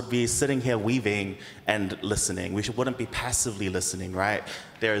us would be sitting here weaving and listening. We wouldn't be passively listening, right?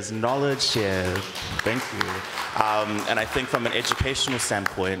 There is knowledge shared, thank you. And I think from an educational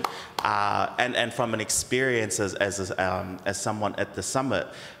standpoint, and from an experience as someone at the summit,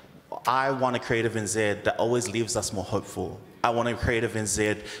 I want a Creative NZ that always leaves us more hopeful. I want a Creative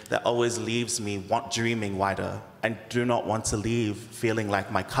NZ that always leaves me dreaming wider. I do not want to leave feeling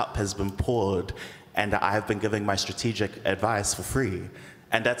like my cup has been poured And I have been giving my strategic advice for free.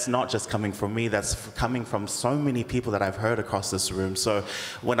 And that's not just coming from me, that's coming from so many people that I've heard across this room. So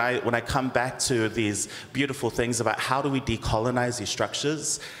when I come back to these beautiful things about how do we decolonize these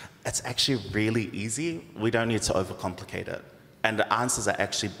structures, it's actually really easy. We don't need to overcomplicate it. And the answers are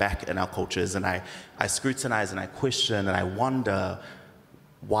actually back in our cultures. And I scrutinize and I question and I wonder,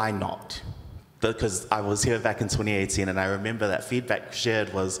 why not? Because I was here back in 2018 and I remember that feedback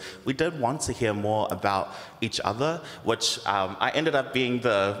shared was we did want to hear more about each other, which I ended up being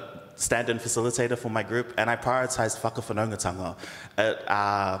the stand-in facilitator for my group, and I prioritized whakawhanaungatanga.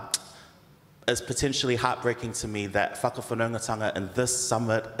 It's potentially heartbreaking to me that whakawhanaungatanga in this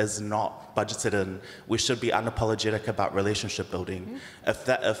summit is not budgeted in. We should be unapologetic about relationship building. If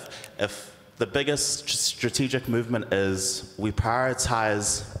the biggest strategic movement is we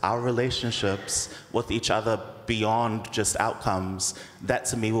prioritize our relationships with each other beyond just outcomes, that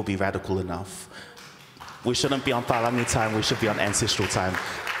to me will be radical enough. We shouldn't be on Palangi time, we should be on ancestral time.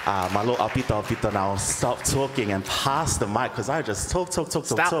 Malo Apita now, stop talking and pass the mic, because I just talk.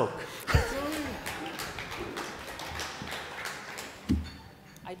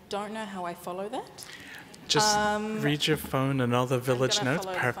 I don't know how I follow that. Just read your phone and all the village notes.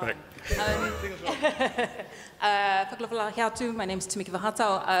 Perfect. My name is Timiki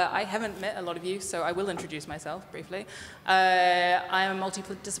Vahatau. I haven't met a lot of you, so I will introduce myself briefly. I am a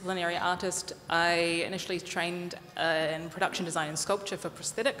multidisciplinary artist. I initially trained in production design and sculpture for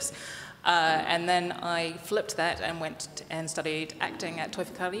prosthetics, and then I flipped that and went and studied acting at Toi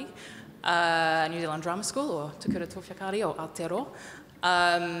Whakaari, New Zealand Drama School, or Te Kura Toi Whakaari, or Aotearoa.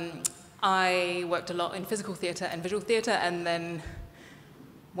 I worked a lot in physical theatre and visual theatre, and then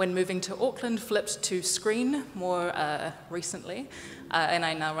when moving to Auckland, flipped to screen more recently, and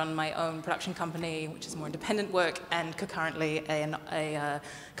I now run my own production company, which is more independent work, and concurrently a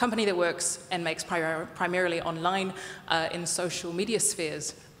company that works and makes primarily online in social media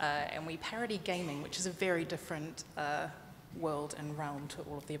spheres, and we parody gaming, which is a very different world and realm to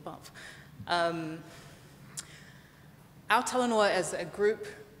all of the above. Our talanoa as a group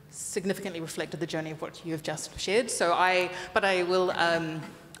significantly reflected the journey of what you have just shared, but I will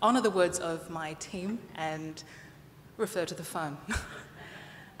honour the words of my team and refer to the phone.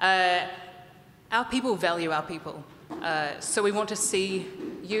 Our people value our people, so we want to see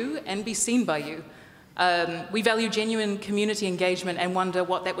you and be seen by you. We value genuine community engagement and wonder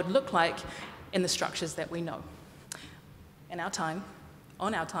what that would look like in the structures that we know. In our time,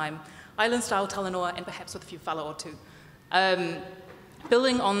 on our time, island-style talanoa, and perhaps with a few whala or two.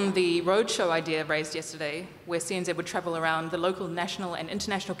 Building on the roadshow idea raised yesterday, where CNZ would travel around the local, national and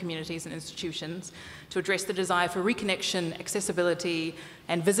international communities and institutions to address the desire for reconnection, accessibility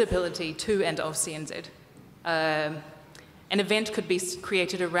and visibility to and of CNZ. An event could be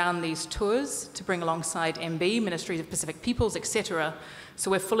created around these tours to bring alongside MB, Ministries of Pacific Peoples, etc.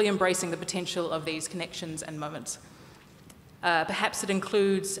 So we're fully embracing the potential of these connections and moments. Perhaps it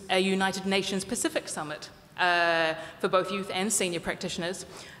includes a United Nations Pacific Summit, for both youth and senior practitioners,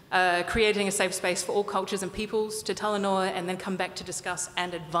 creating a safe space for all cultures and peoples to talanoa and then come back to discuss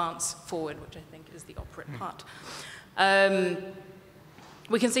and advance forward, which I think is the operate part.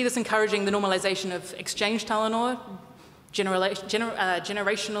 We can see this encouraging the normalization of exchange talanoa,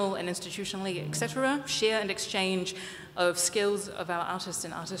 generational and institutionally, etc., share and exchange of skills of our artists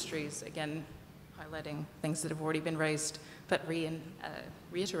and artistries, again, highlighting things that have already been raised, but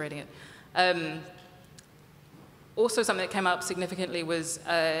reiterating it. Also, something that came up significantly was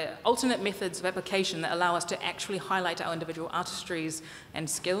alternate methods of application that allow us to actually highlight our individual artistries and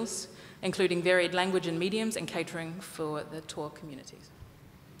skills, including varied language and mediums and catering for the tour communities.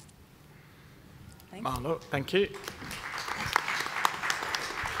 Thank you. Marlo, thank you.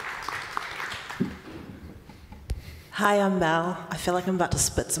 Hi, I'm Mel. I feel like I'm about to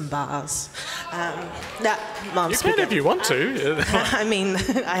spit some bars. You can if you want to. I mean,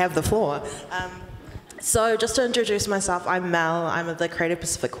 I have the floor. So just to introduce myself, I'm Mel. I'm the Creative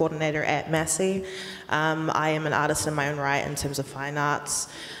Pacific Coordinator at Massey. I am an artist in my own right in terms of fine arts,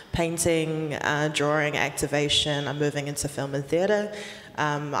 painting, drawing, activation. I'm moving into film and theatre.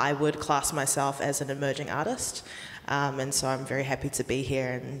 I would class myself as an emerging artist. And so I'm very happy to be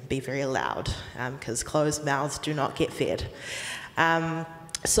here and be very loud, because closed mouths do not get fed.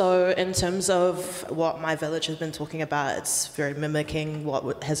 So in terms of what my village has been talking about, it's very mimicking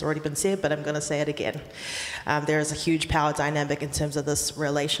what has already been said, but I'm going to say it again. There is a huge power dynamic in terms of this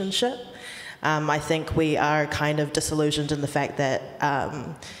relationship. I think we are kind of disillusioned in the fact that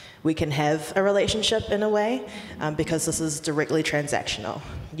we can have a relationship in a way, because this is directly transactional.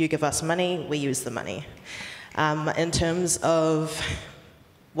 You give us money, we use the money. In terms of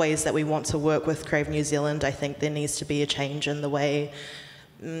ways that we want to work with Creative New Zealand, I think there needs to be a change in the way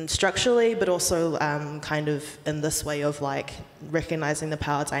structurally, but also kind of in this way of like recognising the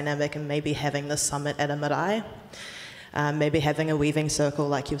power dynamic and maybe having this summit at a marae, maybe having a weaving circle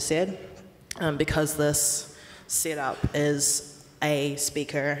like you've said, because this setup is a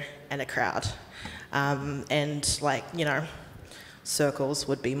speaker and a crowd. And like, you know, circles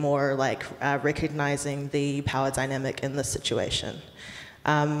would be more like recognising the power dynamic in this situation.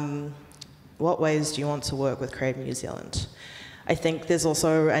 What ways do you want to work with Creative New Zealand? I think there's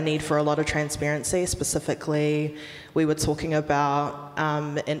also a need for a lot of transparency. Specifically, we were talking about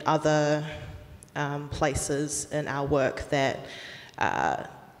in other places in our work that,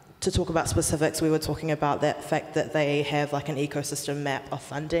 to talk about specifics, we were talking about that fact that they have like an ecosystem map of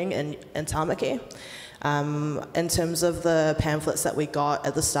funding in Tamaki. In terms of the pamphlets that we got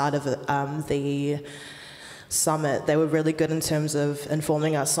at the start of the summit, they were really good in terms of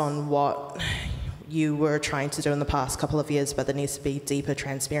informing us on what you were trying to do in the past couple of years, but there needs to be deeper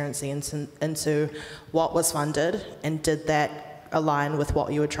transparency into what was funded and did that align with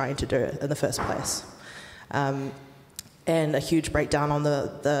what you were trying to do in the first place. And a huge breakdown on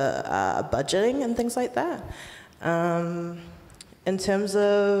the budgeting and things like that. In terms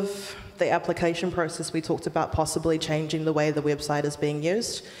of the application process, we talked about possibly changing the way the website is being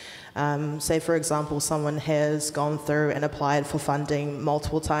used. Say, for example, someone has gone through and applied for funding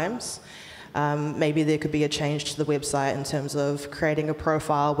multiple times. Maybe there could be a change to the website in terms of creating a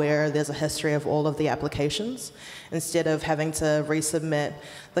profile where there's a history of all of the applications, instead of having to resubmit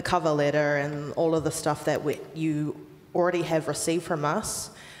the cover letter and all of the stuff that you already have received from us,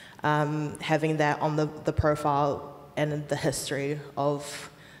 having that on the profile and the history of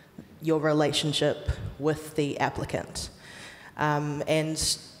your relationship with the applicant.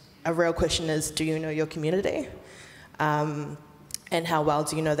 And a real question is, do you know your community? And how well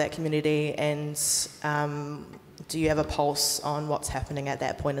do you know that community, and do you have a pulse on what's happening at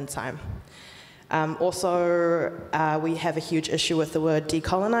that point in time? Also, we have a huge issue with the word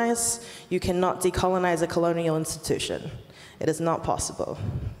decolonize. You cannot decolonize a colonial institution. It is not possible.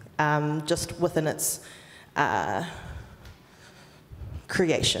 Just within its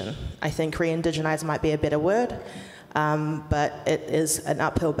creation. I think re-indigenize might be a better word, but it is an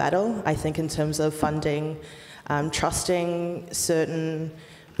uphill battle, I think, in terms of funding, trusting certain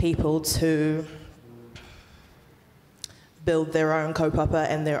people to build their own kaupapa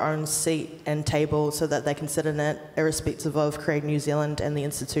and their own seat and table so that they can sit in it, irrespective of Creative New Zealand and the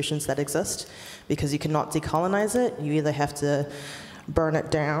institutions that exist, because you cannot decolonize it. You either have to burn it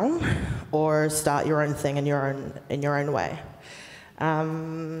down or start your own thing in your own way.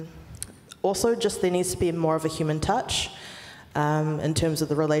 Also, just there needs to be more of a human touch in terms of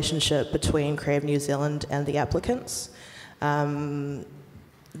the relationship between Creative New Zealand and the applicants.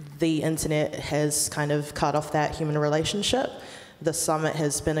 The internet has kind of cut off that human relationship. The summit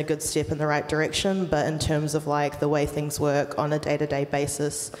has been a good step in the right direction, but in terms of like the way things work on a day-to-day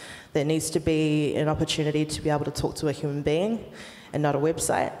basis, there needs to be an opportunity to be able to talk to a human being and not a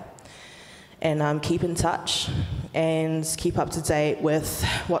website. And keep in touch and keep up to date with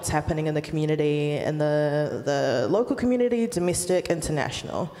what's happening in the community, in the local community, domestic,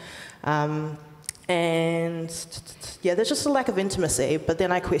 international. And yeah, there's just a lack of intimacy, but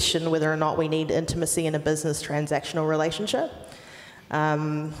then I question whether or not we need intimacy in a business transactional relationship.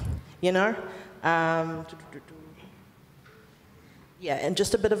 You know? Yeah, and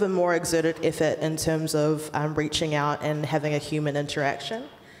just a bit of a more exerted effort in terms of reaching out and having a human interaction.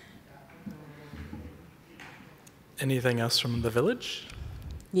 Anything else from the village?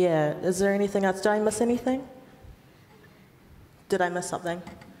 Yeah, is there anything else? Did I miss anything? Did I miss something?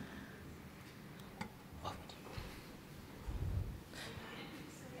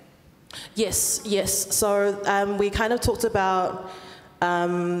 Yes. So we kind of talked about,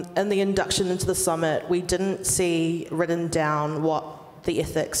 in the induction into the summit, we didn't see written down what the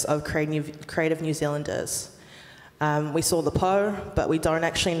ethics of Creative New Zealand is. We saw the po, but we don't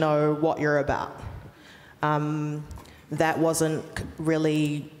actually know what you're about. That wasn't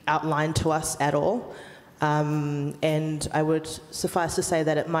really outlined to us at all. And I would suffice to say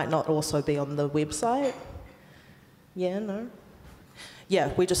that it might not also be on the website. Yeah, no?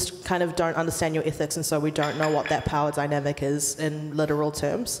 Yeah, we just kind of don't understand your ethics, and so we don't know what that power dynamic is in literal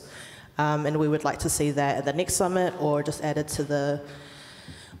terms. And we would like to see that at the next summit, or just added to the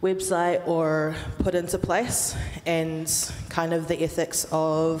website, or put into place, and kind of the ethics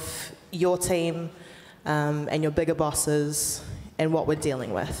of your team and your bigger bosses and what we're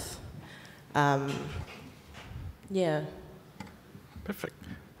dealing with. Yeah.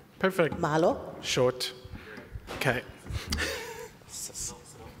 Perfect. Malo? Short. Okay.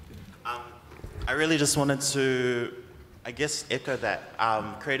 I really just wanted to, I guess, echo that.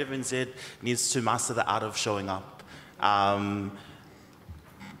 Creative NZ needs to master the art of showing up.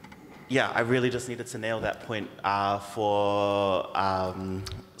 Yeah, I really just needed to nail that point for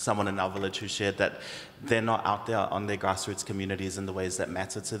someone in our village who shared that they're not out there on their grassroots communities in the ways that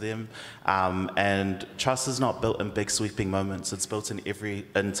matter to them. And trust is not built in big sweeping moments. It's built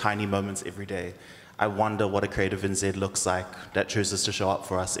in tiny moments every day. I wonder what a Creative NZ looks like that chooses to show up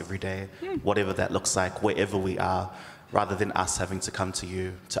for us every day, whatever that looks like, wherever we are, rather than us having to come to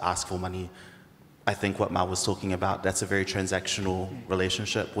you to ask for money. I think what Mal was talking about, that's a very transactional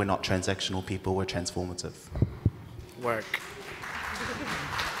relationship. We're not transactional people, we're transformative. Work.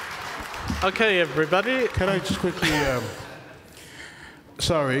 Okay, everybody. Can I just quickly,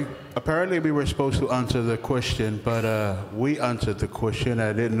 sorry, apparently we were supposed to answer the question, but we answered the question.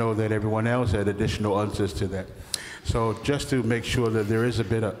 I didn't know that everyone else had additional answers to that. So just to make sure that there is a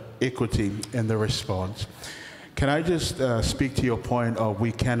bit of equity in the response, can I just speak to your point of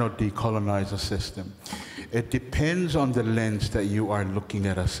we cannot decolonize a system? It depends on the lens that you are looking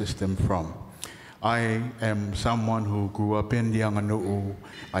at a system from. I am someone who grew up in Dianganu'u.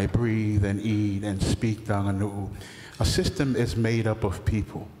 I breathe and eat and speak Dianganu'u. A system is made up of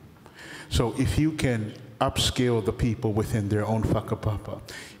people. So if you can upscale the people within their own whakapapa,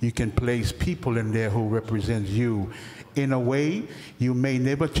 you can place people in there who represent you. In a way, you may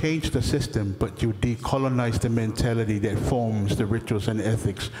never change the system, but you decolonize the mentality that forms the rituals and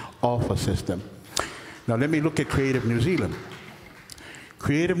ethics of a system. Now let me look at Creative New Zealand.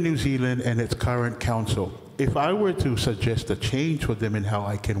 Creative New Zealand and its current council, if I were to suggest a change for them in how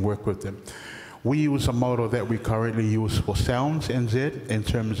I can work with them, we use a model that we currently use for Sounds NZ in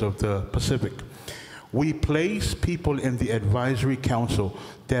terms of the Pacific. We place people in the advisory council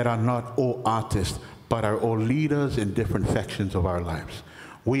that are not all artists, but are all leaders in different factions of our lives.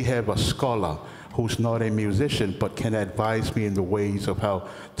 We have a scholar who's not a musician, but can advise me in the ways of how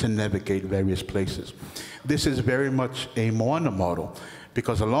to navigate various places. This is very much a Moana model,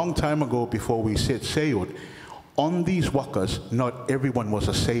 because a long time ago, before we sailed, on these wakas, not everyone was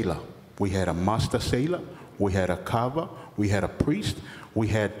a sailor. We had a master sailor, we had a kava, we had a priest, we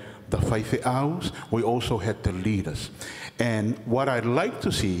had the whaiwheaus, we also had the leaders. And what I'd like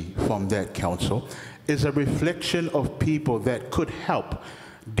to see from that council is a reflection of people that could help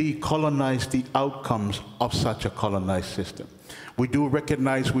decolonize the outcomes of such a colonized system. We do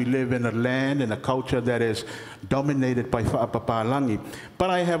recognize we live in a land and a culture that is dominated by whaapapalangi, but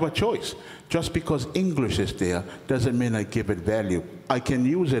I have a choice. Just because English is there doesn't mean I give it value. I can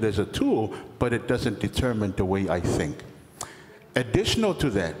use it as a tool, but it doesn't determine the way I think. Additional to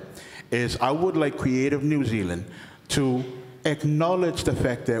that is I would like Creative New Zealand to acknowledge the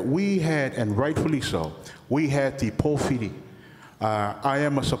fact that we had, and rightfully so, we had the pōwhiri. I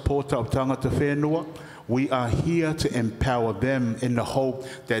am a supporter of tangata whenua. We are here to empower them in the hope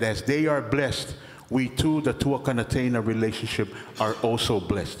that as they are blessed, we too, the tuakana-teina relationship, are also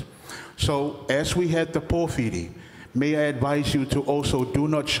blessed. So as we had the pōwhiri, may I advise you to also do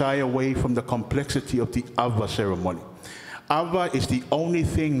not shy away from the complexity of the Ava ceremony. Ava is the only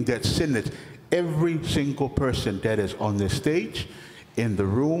thing that centers every single person that is on this stage, in the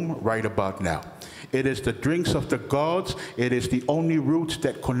room right about now. It is the drinks of the gods. It is the only roots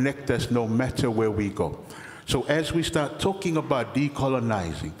that connect us no matter where we go. So as we start talking about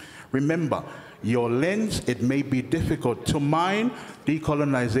decolonizing, remember, your lens, it may be difficult. To mine,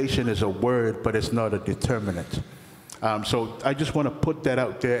 decolonization is a word, but it's not a determinant. So I just want to put that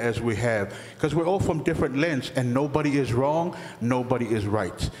out there as we have, because we're all from different lenses, and nobody is wrong, nobody is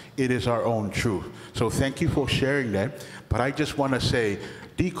right. It is our own truth. So thank you for sharing that. But I just want to say,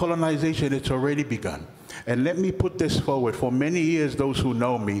 decolonization, it's already begun. And let me put this forward. For many years, those who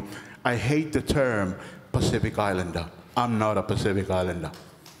know me, I hate the term Pacific Islander. I'm not a Pacific Islander.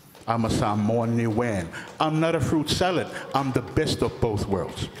 I'm a Samoan Niuean. I'm not a fruit salad. I'm the best of both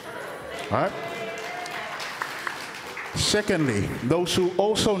worlds. All right? Secondly, those who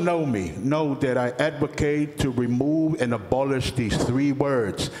also know me know that I advocate to remove and abolish these three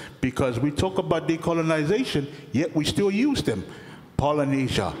words, because we talk about decolonization, yet we still use them.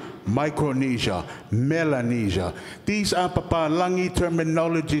 Polynesia, Micronesia, Melanesia. These are papalangi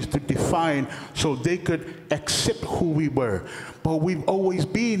terminologies to define so they could accept who we were. But we've always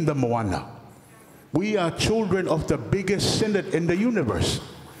been the Moana. We are children of the biggest synod in the universe.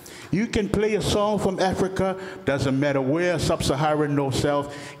 You can play a song from Africa, doesn't matter where, sub-Saharan, north,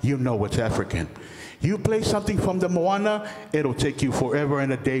 south, you know it's African. You play something from the Moana, it'll take you forever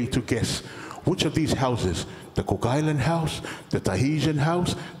and a day to guess Which of these houses? The Cook Island House, the Tahitian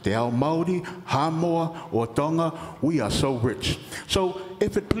House, the Ao Maori, Hamoa, or Tonga? We are so rich. So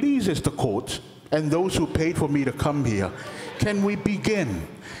if it pleases the court and those who paid for me to come here, can we begin?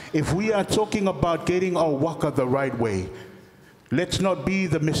 If we are talking about getting our waka the right way, let's not be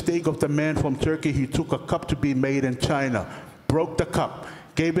the mistake of the man from Turkey. He took a cup to be made in China, broke the cup,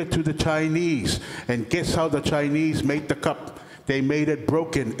 gave it to the Chinese, and guess how the Chinese made the cup? They made it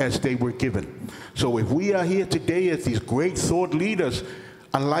broken as they were given. So if we are here today as these great thought leaders,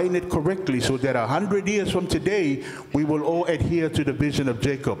 align it correctly so that 100 years from today, we will all adhere to the vision of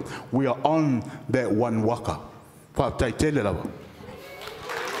Jacob. We are on that one waka.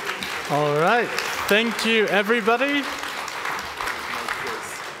 All right, thank you, everybody.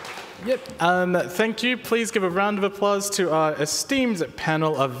 Yep, thank you. Please give a round of applause to our esteemed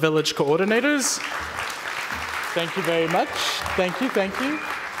panel of village coordinators. Thank you very much. Thank you, thank you.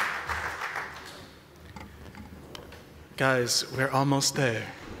 Guys, we're almost there.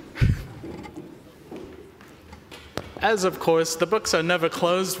 As of course, the books are never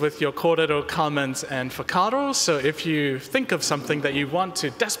closed with your kōrero comments and whakaaro, so if you think of something that you want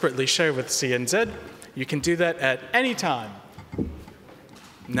to desperately share with CNZ, you can do that at any time.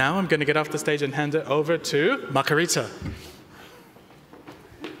 Now I'm going to get off the stage and hand it over to Margarita.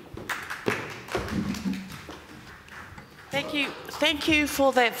 Thank you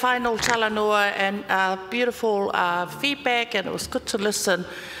for that final talanoa and beautiful feedback, and it was good to listen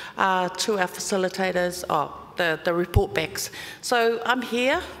to our facilitators, the report backs. So I'm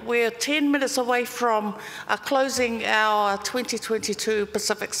here. We're 10 minutes away from closing our 2022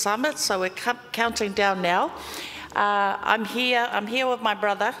 Pacific Summit, so we're counting down now. I'm here with my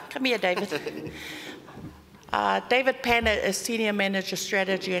brother. Come here, David. David Pannett is Senior Manager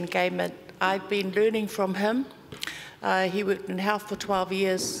Strategy Engagement. I've been learning from him. He worked in health for 12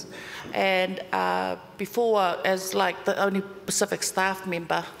 years, and before as like the only Pacific staff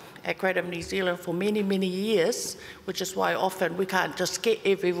member at Creative New Zealand for many, many years, which is why often we can't just get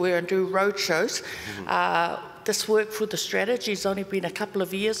everywhere and do road shows. This work for the strategy has only been a couple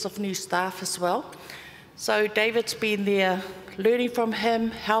of years of new staff as well. So David's been there, learning from him,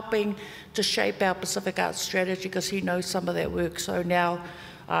 helping to shape our Pacific Arts strategy because he knows some of that work. So now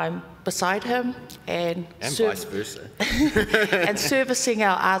I'm beside him and vice versa. and servicing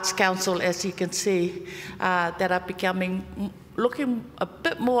our Arts Council, as you can see, that are looking a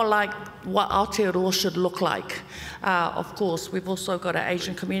bit more like what Aotearoa should look like. Of course, we've also got an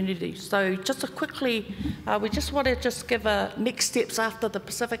Asian community. So just to quickly, we just want to just give a next steps after the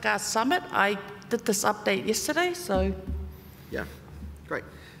Pacific Arts Summit. I did this update yesterday, so. Yeah, great.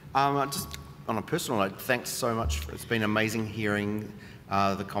 Just on a personal note, thanks so much. It's been amazing hearing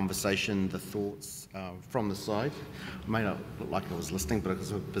the conversation, the thoughts from the side. It may not look like I was listening, but I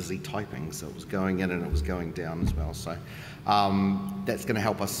was busy typing, so it was going in and it was going down as well. So that's going to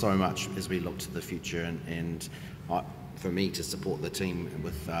help us so much as we look to the future and for me to support the team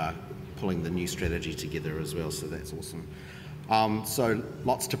with pulling the new strategy together as well, so that's awesome. So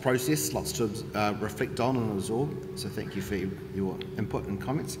lots to process, lots to reflect on and absorb, so thank you for your input and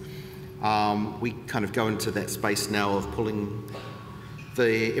comments. We kind of go into that space now of pulling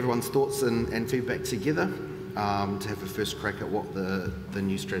everyone's thoughts and feedback together to have a first crack at what the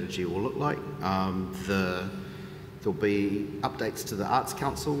new strategy will look like. There'll be updates to the Arts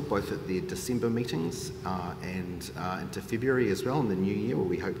Council, both at their December meetings and into February as well in the new year, where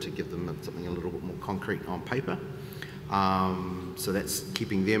we hope to give them something a little bit more concrete on paper. So that's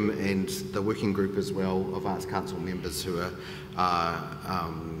keeping them and the working group as well of Arts Council members who are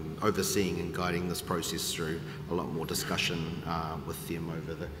overseeing and guiding this process through a lot more discussion with them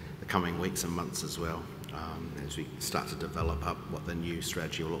over the coming weeks and months as well, as we start to develop up what the new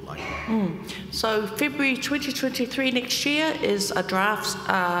strategy will look like. So February 2023 next year is a draft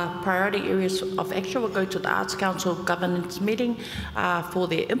priority areas of action. We'll go to the Arts Council governance meeting for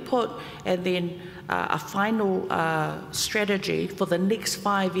their input, and then a final strategy for the next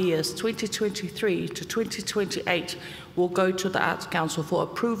 5 years, 2023 to 2028, will go to the Arts Council for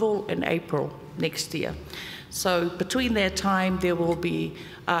approval in April next year. So between that time, there will be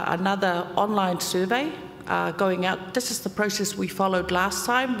another online survey going out. This is the process we followed last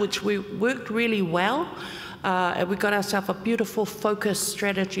time, which we worked really well, and we got ourselves a beautiful focused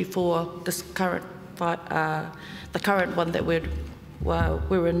strategy for this current, the current one that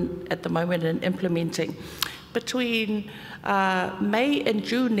we're in at the moment and implementing. Between May and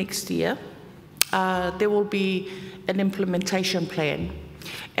June next year, there will be an implementation plan,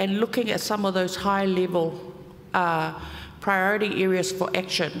 and looking at some of those high-level priority areas for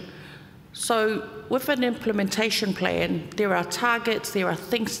action. So with an implementation plan, there are targets, there are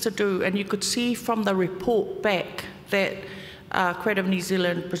things to do, and you could see from the report back that Creative New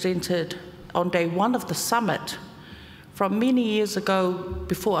Zealand presented on day one of the summit from many years ago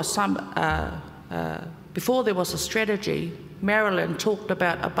before before there was a strategy. Marilyn talked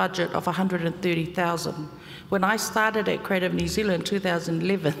about a budget of 130,000. When I started at Creative New Zealand in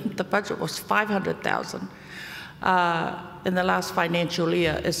 2011, the budget was 500,000. In the last financial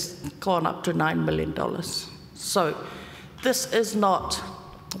year, it's gone up to $9 million. So this is not,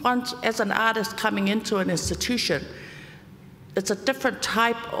 once as an artist coming into an institution, it's a different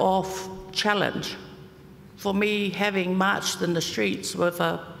type of challenge. For me, having marched in the streets with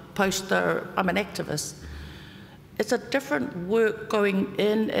a poster, I'm an activist. It's a different work going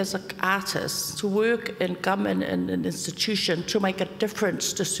in as an artist, to work in government and an institution to make a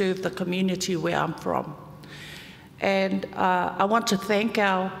difference to serve the community where I'm from. And I want to thank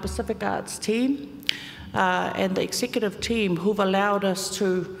our Pacific Arts team and the executive team who've allowed us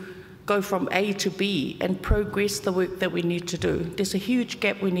to go from A to B and progress the work that we need to do. There's a huge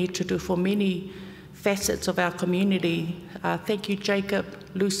gap we need to do for many facets of our community. Thank you, Jacob,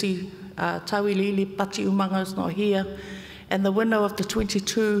 Lucy, Tawilili, Pati Umanga's not here. And the winner of the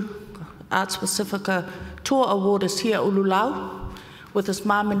 22 Arts Pasifika Tour Award is here, Ululau, with his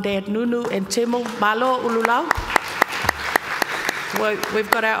mum and dad, Nunu and Temo. Malo, Ululau. We've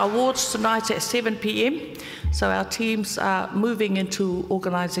got our awards tonight at 7 p.m, so our teams are moving into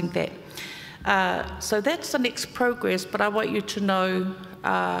organising that. So that's the next progress, but I want you to know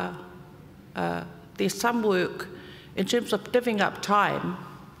there's some work in terms of divvying up time.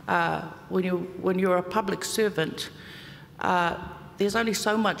 When you're a public servant, there's only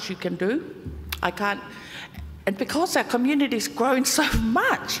so much you can do. And because our community's grown so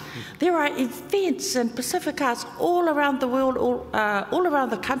much, there are events and Pacific Arts all around the world, all around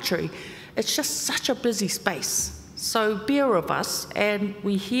the country. It's just such a busy space. So bear with us, and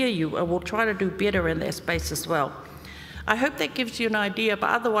we hear you, and we'll try to do better in that space as well. I hope that gives you an idea, but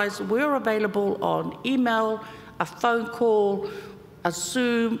otherwise we're available on email, a phone call, a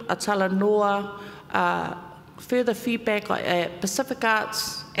Zoom, a talanoa, further feedback at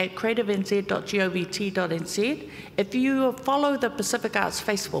pacificarts@creativenz.govt.nz. If you follow the Pacific Arts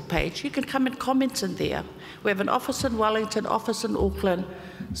Facebook page, you can come and comment in there. We have an office in Wellington, office in Auckland,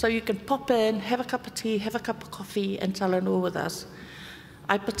 so you can pop in, have a cup of tea, have a cup of coffee, and talanoa with us.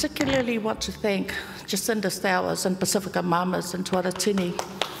 I particularly want to thank Jacinda Stowers and Pasifika Mamas and Tuaratini,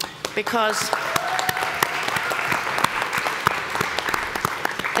 because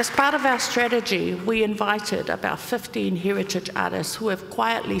as part of our strategy, we invited about 15 heritage artists who have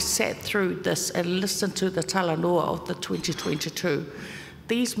quietly sat through this and listened to the talanoa of the 2022.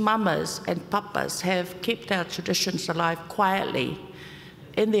 These mamas and papas have kept our traditions alive quietly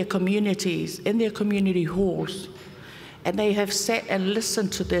in their communities, in their community halls, and they have sat and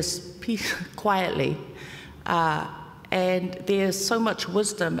listened to this piece quietly. And there's so much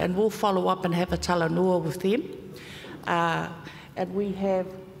wisdom, and we'll follow up and have a talanoa with them. And we have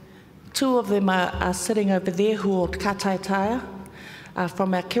two of them are sitting over there who are kataitaia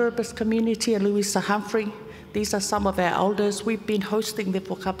from our Kiribati community, and Louisa Humphrey. These are some of our elders. We've been hosting them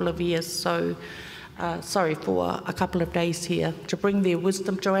for a couple of years, so for a couple of days here to bring their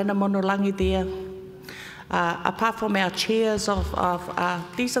wisdom. Joanna Monolangi there. Apart from our chairs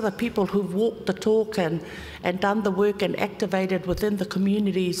these are the people who've walked the talk and done the work and activated within the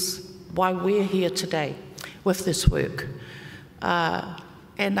communities why we're here today with this work.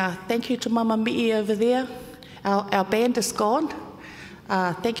 And thank you to Mama Mi'i over there. Our band is gone.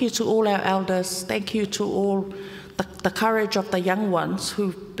 Thank you to all our elders. Thank you to all the courage of the young ones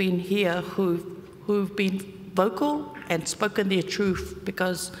who've been here, who've been vocal and spoken their truth,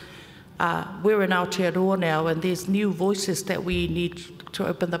 because we're in Aotearoa now, and there's new voices that we need to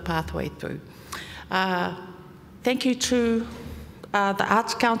open the pathway through. Thank you to the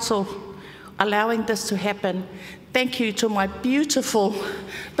Arts Council allowing this to happen. Thank you to my beautiful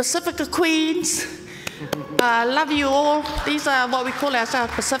Pasifika Queens. Love you all. These are what we call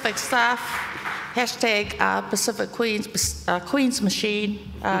ourselves Pacific staff. Hashtag Pacific Queens, Queens Machine.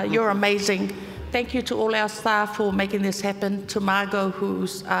 You're amazing. Thank you to all our staff for making this happen. To Margot,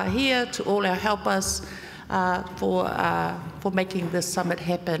 who's here, to all our helpers for making this summit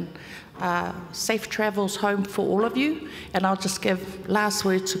happen. Safe travels home for all of you. And I'll just give last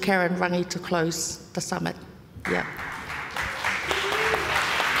word to Karen Rangi to close the summit. Yeah.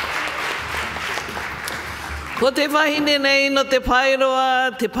 Ko te wahine nei no te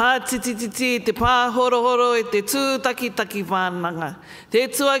pairoa, te pā titititi, te pā horohoro e te tūtaki-taki wānanga. Te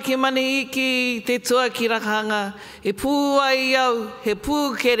tua ki manihiki, te tua ki rakanga, e pū ai au, he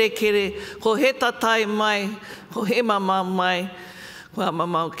pū kere, ko he tatai mai, ko he mama mai, ko a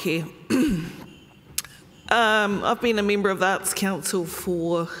mamau ke. I've been a member of the Arts Council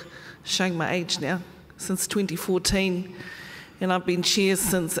for, showing my age now, since 2014, and I've been chair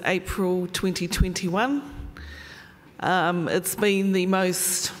since April 2021. It's been the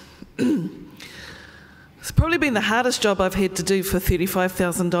most, it's probably been the hardest job I've had to do for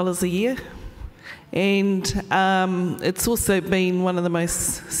 $35,000 a year. And it's also been one of the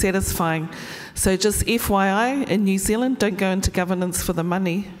most satisfying. So just FYI, in New Zealand, don't go into governance for the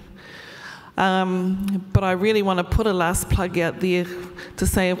money. But I really want to put a last plug out there to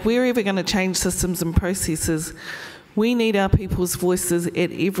say if we're ever going to change systems and processes, we need our people's voices at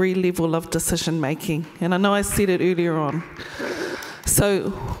every level of decision making. And I know I said it earlier on.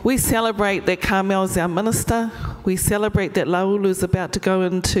 So we celebrate that Carmel's our minister. We celebrate that Laulu's about to go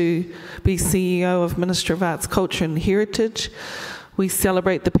into be CEO of Ministry of Arts, Culture and Heritage. We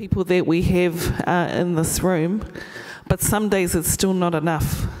celebrate the people that we have in this room. But some days it's still not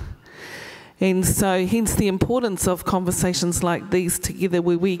enough. And so hence the importance of conversations like these together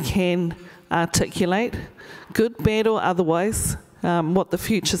where we can articulate, good, bad or otherwise, what the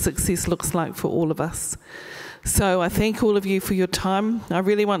future success looks like for all of us. So I thank all of you for your time. I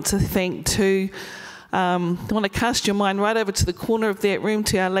really want to thank too, I want to cast your mind right over to the corner of that room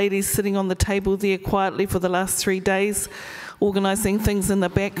to our ladies sitting on the table there quietly for the last 3 days, organising things in the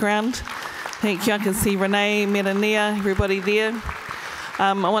background. Thank you. I can see Renee, Meranea, everybody there.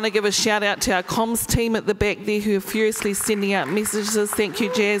 I want to give a shout out to our comms team at the back there who are furiously sending out messages. Thank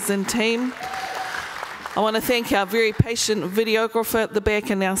you, Jazz and team. I want to thank our very patient videographer at the back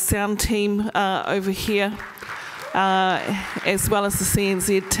and our sound team over here, as well as the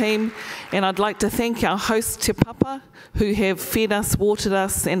CNZ team. And I'd like to thank our host, Te Papa, who have fed us, watered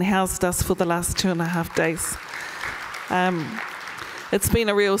us and housed us for the last 2.5 days. It's been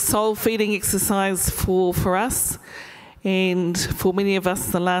a real soul-feeding exercise for us. And for many of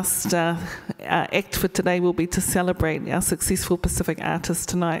us, the last act for today will be to celebrate our successful Pacific artists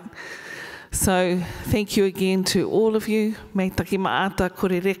tonight. So thank you again to all of you. Me taki maata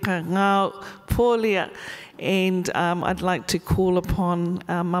korereka ngāo pōlea. And I'd like to call upon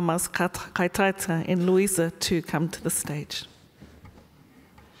Mamas Kaitaita and Louisa to come to the stage.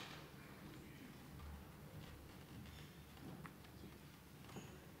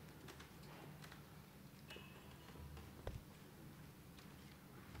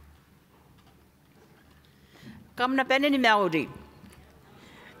 Kamna peneni Maori.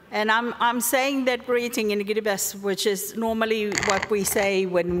 And I'm saying that greeting in Kiribati, which is normally what we say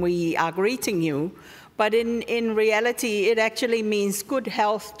when we are greeting you, but in reality, it actually means good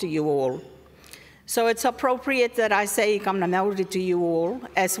health to you all. So it's appropriate that I say Kamna Maori to you all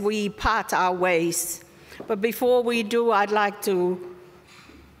as we part our ways. But before we do, I'd like to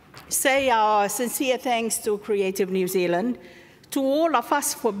say our sincere thanks to Creative New Zealand, to all of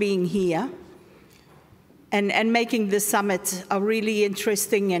us for being here, and making this summit a really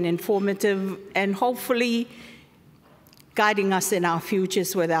interesting and informative and hopefully guiding us in our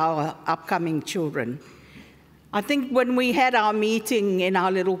futures with our upcoming children. I think when we had our meeting in our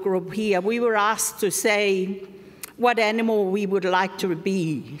little group here, we were asked to say what animal we would like to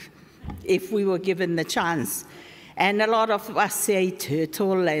be if we were given the chance. And a lot of us say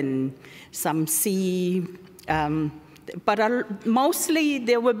turtle and some sea, but mostly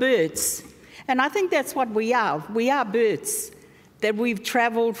there were birds. And I think that's what we are. We are birds, that we've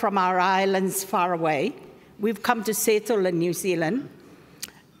traveled from our islands far away. We've come to settle in New Zealand.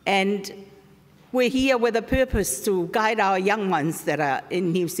 And we're here with a purpose to guide our young ones that are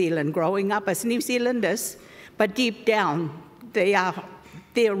in New Zealand, growing up as New Zealanders. But deep down,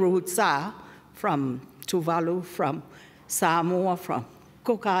 their roots are from Tuvalu, from Samoa, from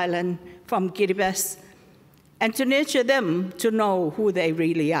Cook Island, from Kiribati. And to nurture them to know who they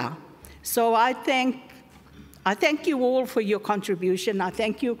really are. So I thank you all for your contribution. I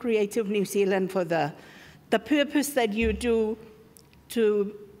thank you, Creative New Zealand, for the purpose that you do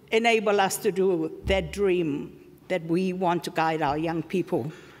to enable us to do that dream that we want to guide our young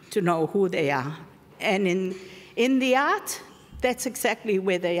people to know who they are. And in the art, that's exactly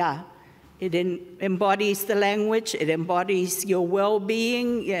where they are. It embodies the language, it embodies your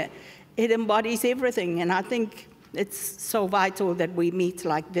well-being, yeah, it embodies everything. And I think it's so vital that we meet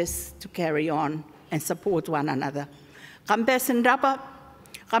like this to carry on and support one another. Kampesin rapa,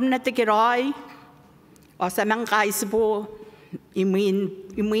 kamna te kirai, o sa mangkai sipo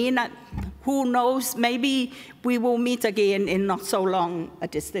imuina Who knows, maybe we will meet again in not so long a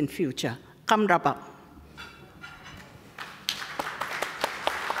distant future. Come wrap up.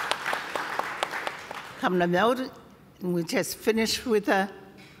 Come na meauri, we just finished with a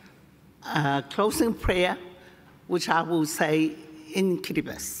closing prayer, which I will say in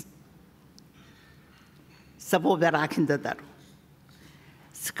Kiribati. Sabo berakinda daru.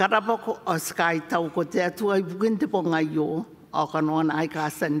 Skaraboko o sky tau ko te atua I buginte po ngai yo, o ka noan ai ka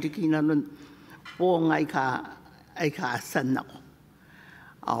sandikina nun po ngai ka sannako.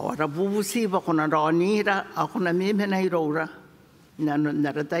 Ora bubusi ba kona ronira, o kona mimena I roura, na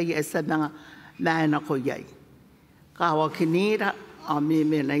naratai e sabanga mana ko yai. Ka wa kinira, o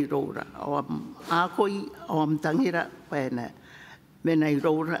mimena I roura, o akoi, o mtangira, pene, mena I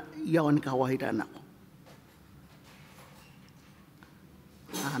roura, yon ka waira nako.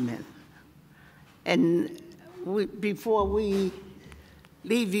 Amen. And before we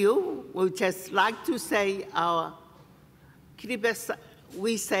leave you, we'd just like to say our Kiribati,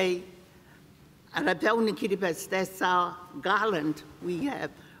 we say, Arapeuni Kiribati, that's our garland we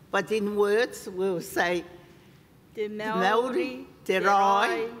have. But in words, we'll say, Te Maori, Te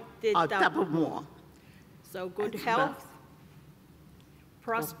Roi, Te Tapamoa. So good health,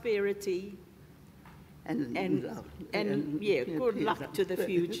 prosperity, and yeah, good luck to the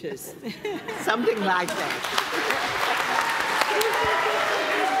futures. Something like that.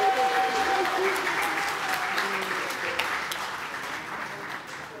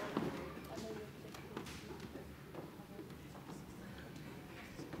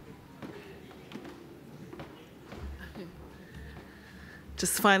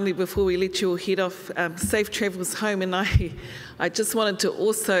 Just finally, before we let you all head off, safe travels home. And I just wanted to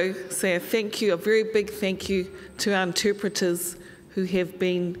also say a thank you, a very big thank you to our interpreters who have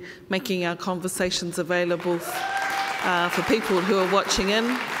been making our conversations available for people who are watching in.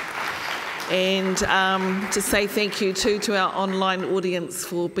 And to say thank you too to our online audience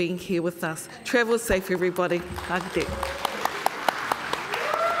for being here with us. Travel safe, everybody. Ka kite.